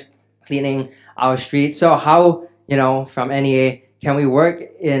 cleaners cleaning our streets. So how, from NEA, can we work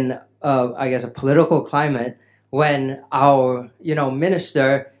in, a political climate when our,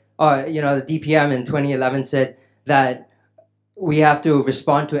 minister, or the DPM in 2011 said that we have to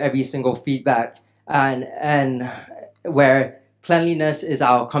respond to every single feedback, and where cleanliness is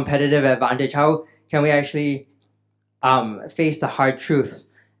our competitive advantage? How can we actually face the hard truths?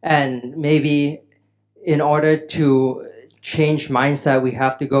 And maybe in order to change mindset, we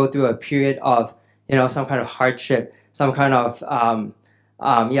have to go through a period of some kind of hardship, some kind of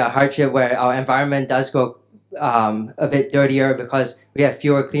hardship where our environment does go a bit dirtier because we have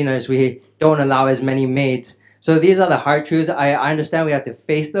fewer cleaners, we don't allow as many maids. So these are the hard truths. I understand we have to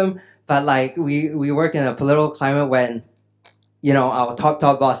face them, but like we work in a political climate when our top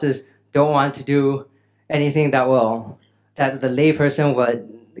bosses don't want to do anything that the layperson would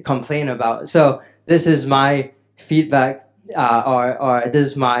complain about. So this is my feedback, or this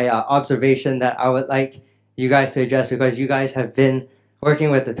is my observation that I would like you guys to address, because you guys have been working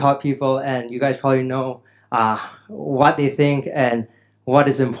with the top people and you guys probably know what they think and what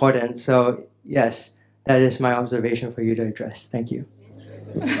is important. So yes, that is my observation for you to address. Thank you.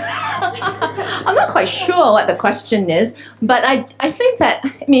 I'm not quite sure what the question is, but I think that,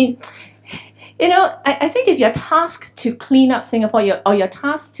 I think if you're tasked to clean up Singapore, or you're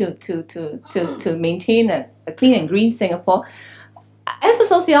tasked to maintain a clean and green Singapore, as a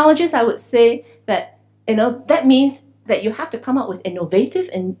sociologist, I would say that that means that you have to come up with innovative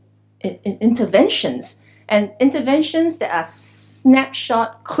interventions, and interventions that are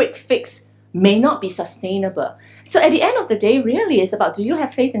snapshot, quick fix may not be sustainable. So at the end of the day, really, it's about, do you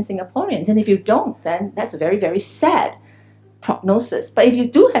have faith in Singaporeans? And if you don't, then that's very, very sad. prognosis. But if you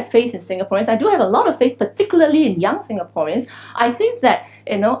do have faith in Singaporeans, I do have a lot of faith, particularly in young Singaporeans. I think that,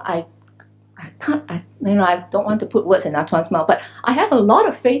 I don't want to put words in Ah Tuan's mouth, but I have a lot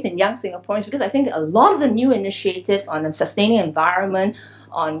of faith in young Singaporeans because I think that a lot of the new initiatives on a sustaining environment,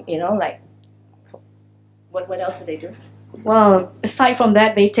 on, what else do they do? Well, aside from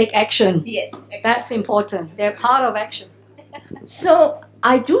that, they take action. Yes, exactly. That's important. They're part of action. So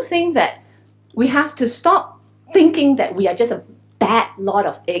I do think that we have to stop thinking that we are just a bad lot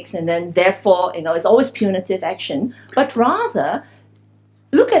of eggs and then therefore, it's always punitive action, but rather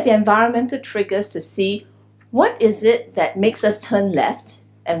look at the environmental triggers to see what is it that makes us turn left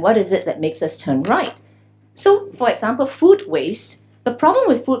and what is it that makes us turn right. So, for example, food waste. The problem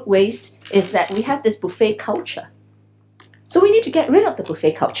with food waste is that we have this buffet culture. So we need to get rid of the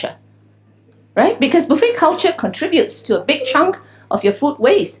buffet culture, right? Because buffet culture contributes to a big chunk of your food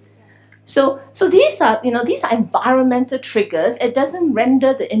waste. So these are environmental triggers. It doesn't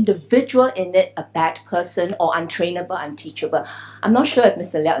render the individual in it a bad person or untrainable, unteachable. I'm not sure if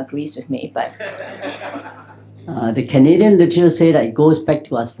Mr. Liak agrees with me, but the Canadian literature say that it goes back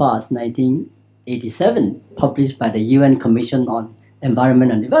to as far as 1987, published by the UN Commission on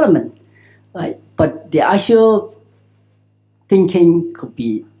Environment and Development, right? But the actual thinking could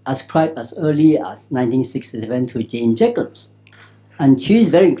be ascribed as early as 1967 to Jane Jacobs. And she is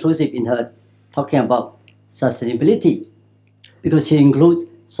very inclusive in her talking about sustainability because she includes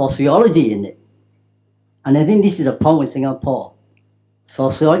sociology in it. And I think this is the problem with Singapore.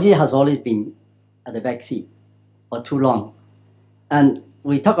 Sociology has always been at the back seat for too long. And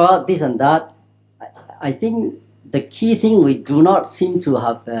we talk about this and that. I think the key thing, we do not seem to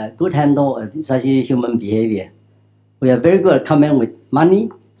have a good handle on essentially human behavior. We are very good at coming with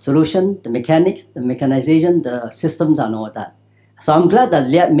money, solution, the mechanics, the mechanization, the systems and all that. So I'm glad that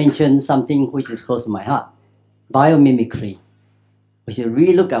Liat mentioned something which is close to my heart, biomimicry. We should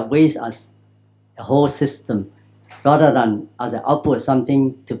really look at waste as a whole system rather than as an output of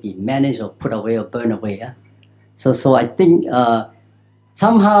something to be managed or put away or burned away. Yeah? So I think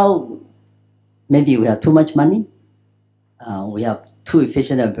somehow maybe we have too much money, we have too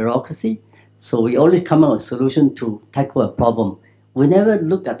efficient a bureaucracy, so we always come up with a solution to tackle a problem. We never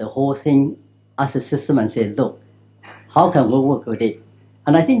look at the whole thing as a system and say, look, how can we work with it?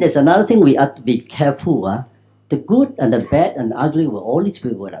 And I think there's another thing we have to be careful. The good and the bad and the ugly will always be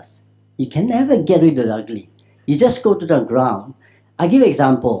with us. You can never get rid of the ugly. You just go to the ground. I give an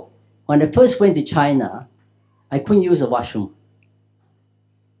example. When I first went to China, I couldn't use a washroom.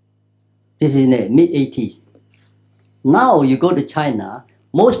 This is in the mid-80s. Now you go to China,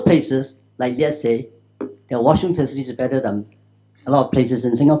 most places, like let's say, their washroom facilities are better than a lot of places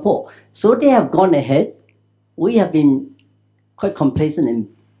in Singapore. So they have gone ahead. We have been quite complacent in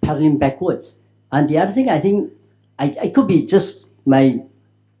paddling backwards. And the other thing, I think, I could be just my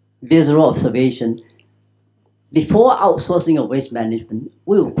visual observation. Before outsourcing of waste management,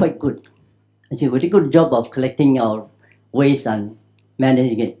 we were quite good. Actually, we did a good job of collecting our waste and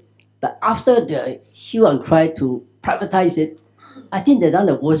managing it. But after the hue and cry to privatize it, I think they've done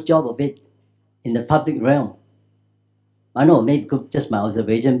the worst job of it in the public realm. I know, maybe just my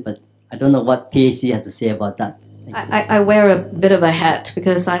observation, but I don't know what PhD has to say about that. I wear a bit of a hat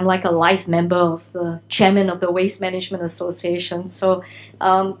because I'm like a life member of the chairman of the Waste Management Association. So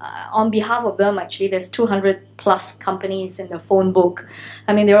on behalf of them, actually, there's 200 plus companies in the phone book.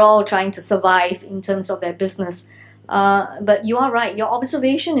 I mean, they're all trying to survive in terms of their business. But you are right. Your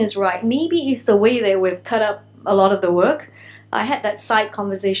observation is right. Maybe it's the way that we've cut up a lot of the work. I had that side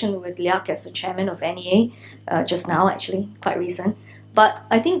conversation with Liak as the chairman of NEA just now, actually, quite recent. But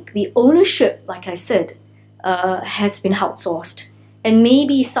I think the ownership, like I said, has been outsourced. And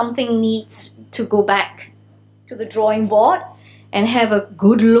maybe something needs to go back to the drawing board and have a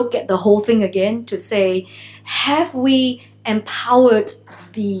good look at the whole thing again to say, have we empowered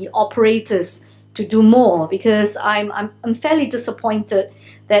the operators to do more? Because I'm fairly disappointed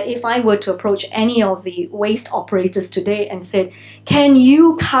that if I were to approach any of the waste operators today and said, can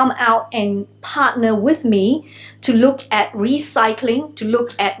you come out and partner with me to look at recycling, to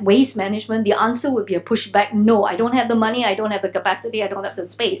look at waste management, the answer would be a pushback. No, I don't have the money, I don't have the capacity, I don't have the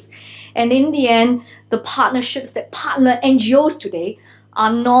space. And in the end, the partnerships that partner NGOs today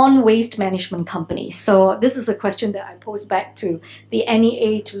are non-waste management companies. So this is a question that I pose back to the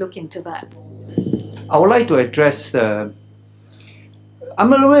NEA to look into that. I would like to address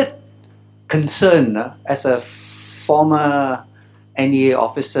I'm a little bit concerned as a former NEA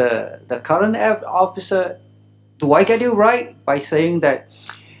officer, the current officer. Do I get it right by saying that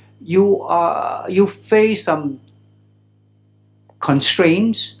you face some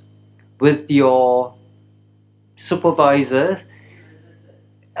constraints with your supervisors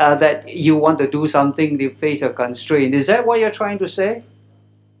that you want to do something, they face a constraint. Is that what you're trying to say?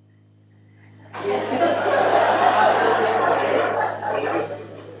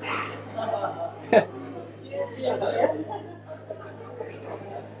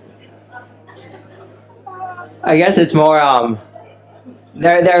 I guess it's more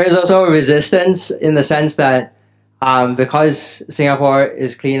there is also a resistance in the sense that because Singapore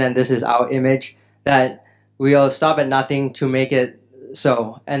is clean and this is our image, that we'll stop at nothing to make it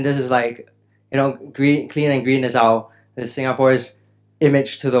so. And this is like, clean and green is Singapore's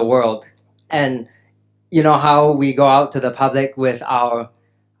image to the world. And you know how we go out to the public with our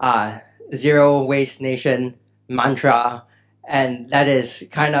zero waste nation mantra, and that is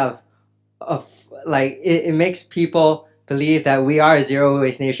kind of it makes people believe that we are a zero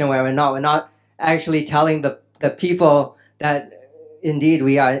waste nation where we're not. We're not actually telling the people that indeed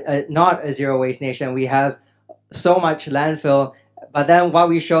we are not a zero waste nation. We have so much landfill, but then what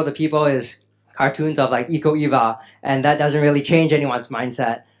we show the people is cartoons of like eco-eva, and that doesn't really change anyone's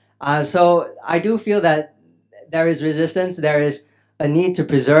mindset. So I do feel that there is resistance. There is a need to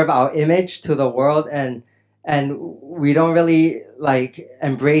preserve our image to the world, and we don't really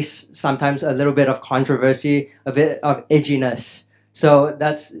embrace sometimes a little bit of controversy, a bit of edginess. So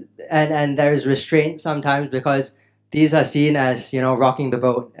that's and there is restraint sometimes because these are seen as rocking the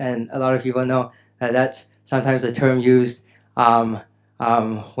boat, and a lot of people know that that's sometimes a term used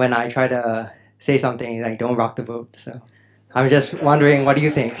when I try to say something like "don't rock the boat." So I'm just wondering, what do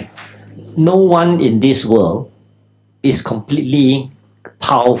you think? No one in this world is completely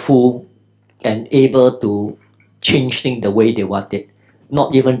powerful and able to change things the way they want it.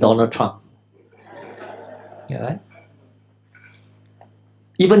 Not even Donald Trump. Yeah, right?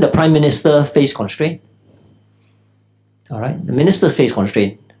 Even the Prime Minister face constraint. All right? The ministers face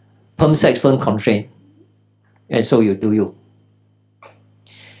constraint. Perm sex firm constraint. And so you do you.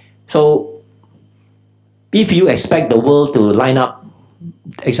 So if you expect the world to line up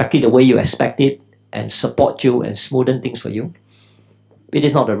exactly the way you expect it and support you and smoothen things for you, it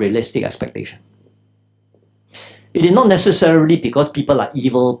is not a realistic expectation. It is not necessarily because people are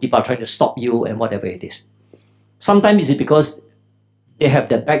evil, people are trying to stop you and whatever it is. Sometimes it's because they have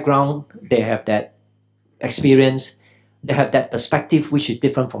that background, they have that experience, they have that perspective which is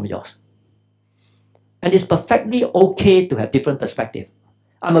different from yours. And it's perfectly okay to have different perspective.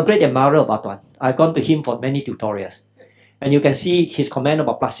 I'm a great admirer of Ah Tuan. I've gone to him for many tutorials. And you can see his comment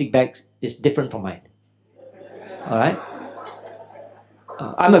about plastic bags is different from mine. All right?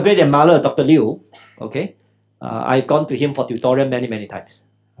 I'm a great admirer of Dr. Liu. Okay? I've gone to him for tutorial many, many times.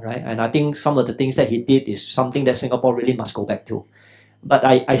 All right? And I think some of the things that he did is something that Singapore really must go back to. But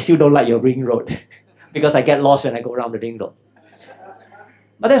I still don't like your ring road because I get lost when I go around the ring road.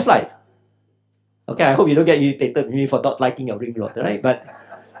 But that's life. Okay, I hope you don't get irritated with me for not liking your ring road, right? But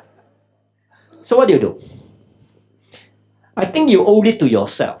so what do? I think you owe it to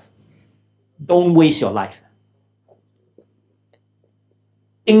yourself. Don't waste your life.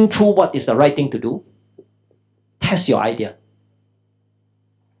 Think through what is the right thing to do. Test your idea.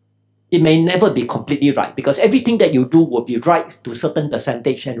 It may never be completely right because everything that you do will be right to a certain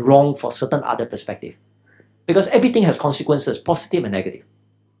percentage and wrong for certain other perspective. Because everything has consequences, positive and negative.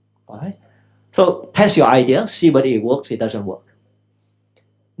 All right? So test your idea, see whether it works, it doesn't work.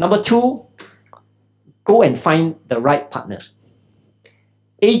 Number two, go and find the right partners.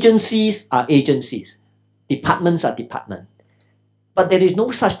 Agencies are agencies. Departments are departments. But there is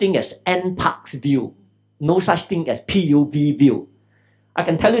no such thing as NPARK's view. No such thing as PUB view. I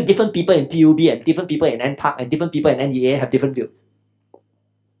can tell you different people in PUB and different people in NPARK and different people in NEA have different views.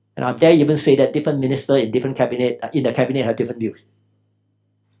 And I dare even say that different ministers in different cabinet, in the cabinet have different views.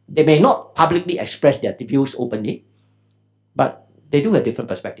 They may not publicly express their views openly, but they do have different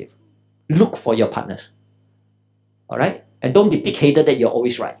perspective. Look for your partners. All right? And don't be big-headed that you're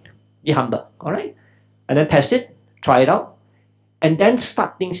always right. Be humble. All right? And then test it, try it out, and then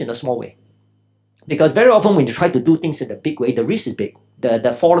start things in a small way. Because very often when you try to do things in a big way, the risk is big. The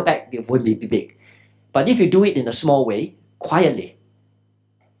fallback won't be big. But if you do it in a small way, quietly,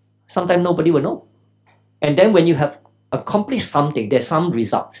 sometimes nobody will know. And then when you have accomplished something, there's some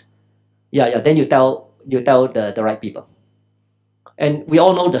result. Then you tell the right people. And we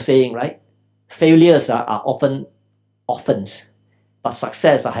all know the saying, right? Failures are often orphans, but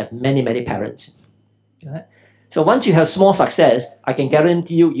success have many, many parents. Right? So once you have small success, I can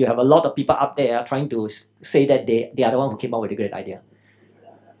guarantee you have a lot of people up there trying to say that they are the one who came up with a great idea.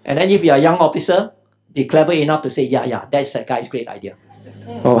 And then if you're a young officer, be clever enough to say, that's that guy's great idea.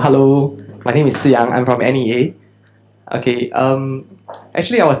 Oh, hello. My name is Siang. I'm from NEA. Okay,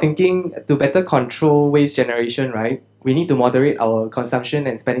 Actually, I was thinking to better control waste generation, right? We need to moderate our consumption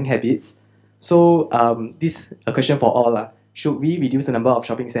and spending habits. So, this is a question for all. Should we reduce the number of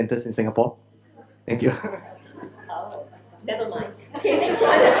shopping centers in Singapore? Thank you. Never mind. Okay, next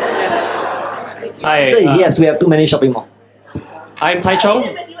one. Hi, so yes, we have too many shopping malls. I'm Tai Chong.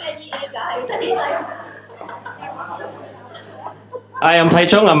 I am Tai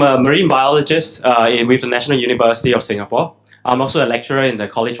Chong. I'm a marine biologist with the National University of Singapore. I'm also a lecturer in the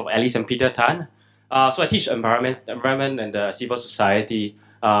College of Alice and Peter Tan. So I teach environment and the civil society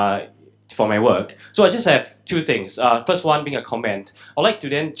for my work. So I just have two things. First one being a comment. I'd like to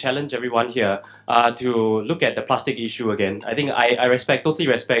then challenge everyone here to look at the plastic issue again. I think I totally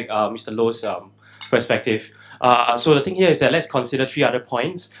respect Mr. Loh's perspective. So the thing here is that let's consider three other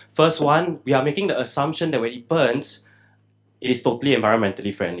points. First one, we are making the assumption that when it burns, it is totally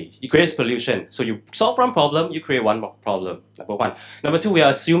environmentally friendly. It creates pollution. So you solve one problem, you create one more problem, number one. Number two, we are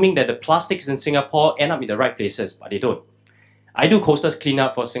assuming that the plastics in Singapore end up in the right places, but they don't. I do coasters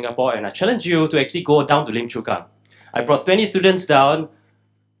cleanup for Singapore, and I challenge you to actually go down to Lim Chu Kang. I brought 20 students down.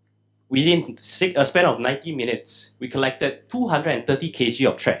 Within a span of 90 minutes, we collected 230 kg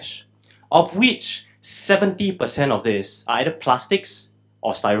of trash, of which 70% of this are either plastics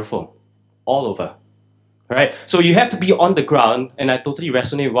or styrofoam, all over. Right? So you have to be on the ground, and I totally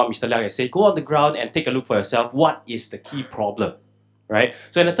resonate with what Mr. Liak has said. Go on the ground and take a look for yourself. What is the key problem? Right?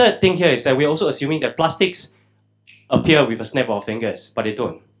 So and the third thing here is that we're also assuming that plastics appear with a snap of our fingers, but they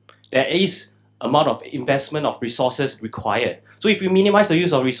don't. There is amount of investment of resources required. So if we minimize the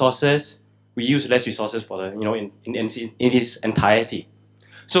use of resources, we use less resources for the in its entirety.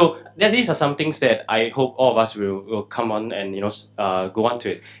 So these are some things that I hope all of us will come on and go on to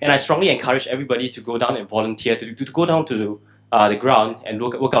it. And I strongly encourage everybody to go down and volunteer, to go down to the ground and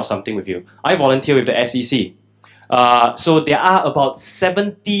work out something with you. I volunteer with the SEC. So there are about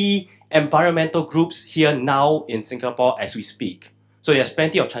 70 environmental groups here now in Singapore as we speak. So there's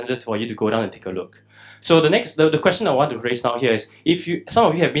plenty of chances for you to go down and take a look. So the question I want to raise now here is, some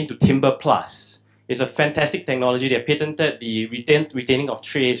of you have been to Timber Plus. It's a fantastic technology. They patented the retaining of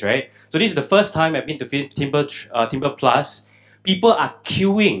trays, right? So this is the first time I've been to Timber Plus. People are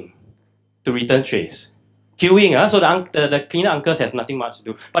queuing to return trays. Queuing, so the cleaner uncles have nothing much to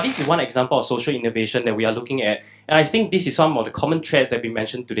do. But this is one example of social innovation that we are looking at. And I think this is some of the common threads that we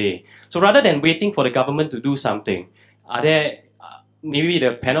mentioned today. So rather than waiting for the government to do something, are there, maybe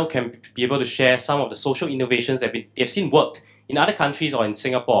the panel can be able to share some of the social innovations that they've seen worked in other countries or in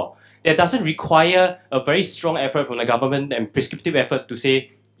Singapore that doesn't require a very strong effort from the government and prescriptive effort to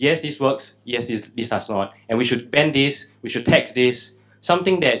say, yes, this works, yes, this does not. And we should ban this, we should tax this,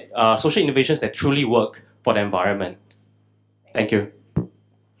 something that, social innovations that truly work for the environment. Thank you.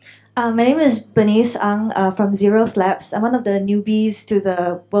 My name is Bernice Ang from Zeroth Labs. I'm one of the newbies to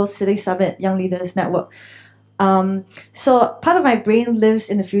the World City Summit Young Leaders Network. So part of my brain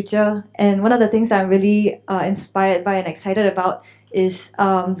lives in the future, and one of the things I'm really inspired by and excited about is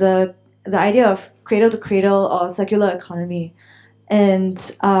the idea of cradle to cradle or circular economy. And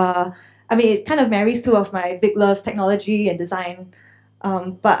I mean, it kind of marries two of my big loves, technology and design.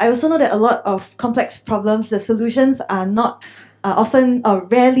 But I also know that a lot of complex problems, the solutions are not often or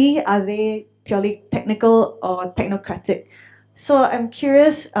rarely are they purely technical or technocratic. So I'm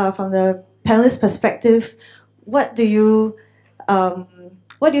curious from the panelist perspective, what do you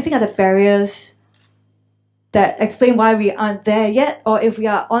think are the barriers that explain why we aren't there yet? Or if we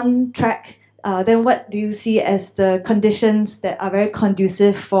are on track, then what do you see as the conditions that are very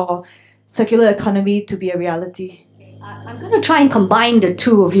conducive for circular economy to be a reality? I'm going to try and combine the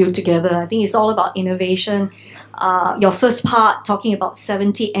two of you together. I think it's all about innovation. Your first part, talking about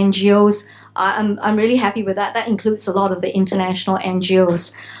 70 NGOs, I'm really happy with that. That includes a lot of the international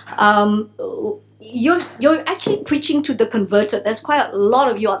NGOs. You're actually preaching to the converted. There's quite a lot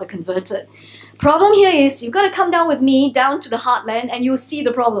of you are the converted. Problem here is you've got to come down with me down to the heartland and you'll see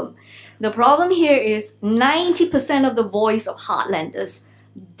the problem. The problem here is 90% of the voice of heartlanders,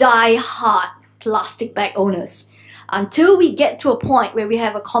 die-hard plastic bag owners. Until we get to a point where we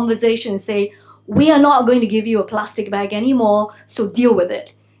have a conversation and say, we are not going to give you a plastic bag anymore, so deal with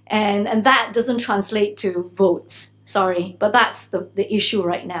it. And that doesn't translate to votes. Sorry, but that's the issue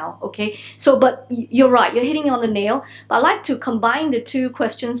right now, okay? So, but you're right, you're hitting on the nail. But I'd like to combine the two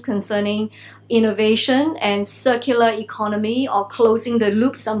questions concerning innovation and circular economy, or closing the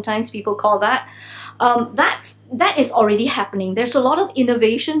loop, sometimes people call that. That is already happening. There's a lot of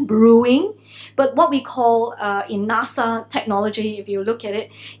innovation brewing, but what we call in NASA technology, if you look at it,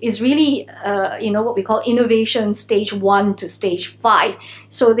 is really what we call innovation stage 1 to stage 5.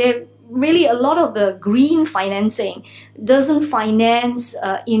 So really a lot of the green financing doesn't finance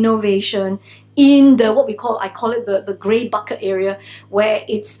innovation in the what I call it the grey bucket area, where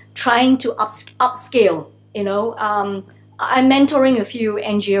it's trying to upscale. You know, I'm mentoring a few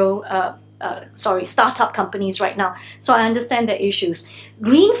NGO, startup companies right now, so I understand their issues.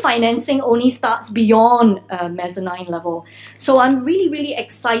 Green financing only starts beyond mezzanine level. So I'm really, really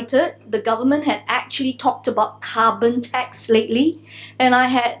excited. The government had actually talked about carbon tax lately, and I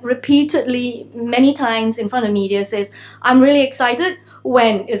had repeatedly, many times in front of media says, I'm really excited.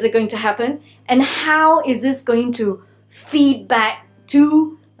 When is it going to happen? And how is this going to feed back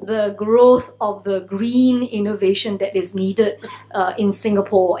to the growth of the green innovation that is needed in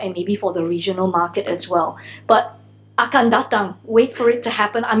Singapore and maybe for the regional market as well? But akan datang, wait for it to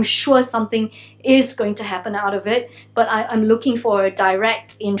happen. I'm sure something is going to happen out of it, but I'm looking for a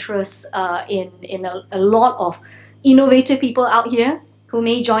direct interest in a lot of innovative people out here who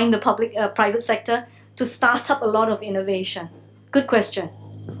may join the private sector to start up a lot of innovation. Good question.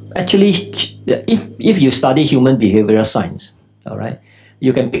 Actually, if you study human behavioral science, all right,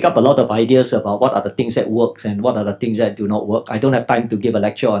 you can pick up a lot of ideas about what are the things that work and what are the things that do not work. I don't have time to give a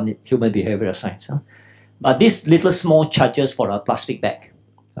lecture on human behavioral science. But these little small charges for a plastic bag,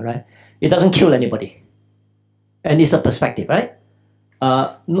 all right, it doesn't kill anybody. And it's a perspective, right?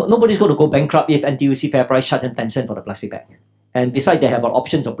 Nobody's going to go bankrupt if NTUC FairPrice charge them 10 cents for the plastic bag. And besides, they have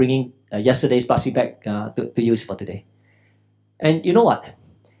options of bringing yesterday's plastic bag to use for today. And you know what?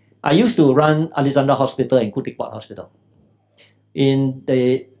 I used to run Alexandra Hospital and Khoo Teck Puat Hospital.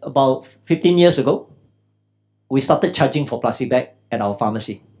 About 15 years ago, we started charging for plastic bag at our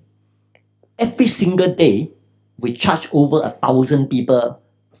pharmacy. Every single day, we charge over 1,000 people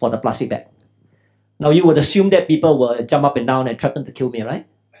for the plastic bag. Now, you would assume that people will jump up and down and threaten to kill me, right?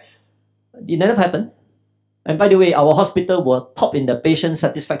 It never happened. And by the way, our hospital will top in the patient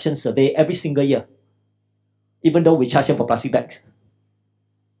satisfaction survey every single year, even though we charge them for plastic bags.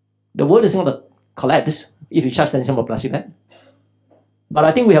 The world is going to collapse if you charge them for plastic bag. But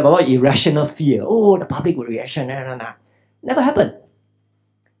I think we have a lot of irrational fear. Oh, the public will reaction. Never happened.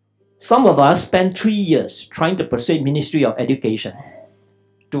 Some of us spent 3 years trying to persuade Ministry of Education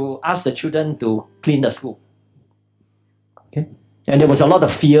to ask the children to clean the school. Okay? And there was a lot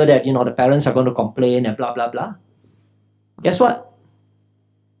of fear that, the parents are going to complain and blah, blah, blah. Guess what?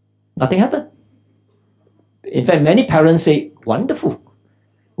 Nothing happened. In fact, many parents say, wonderful.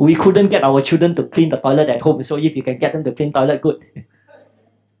 We couldn't get our children to clean the toilet at home, so if you can get them to clean toilet, good.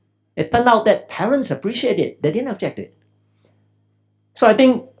 It turned out that parents appreciate it. They didn't object to it. So I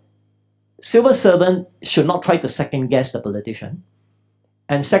think civil servant should not try to second guess the politician.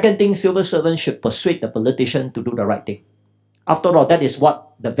 And second thing, civil servant should persuade the politician to do the right thing. After all, that is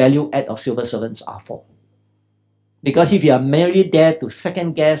what the value add of civil servants are for. Because if you are merely there to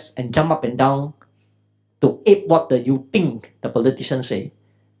second guess and jump up and down to ape what you think the politicians say,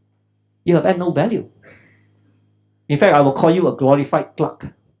 you have had no value. In fact, I will call you a glorified clerk.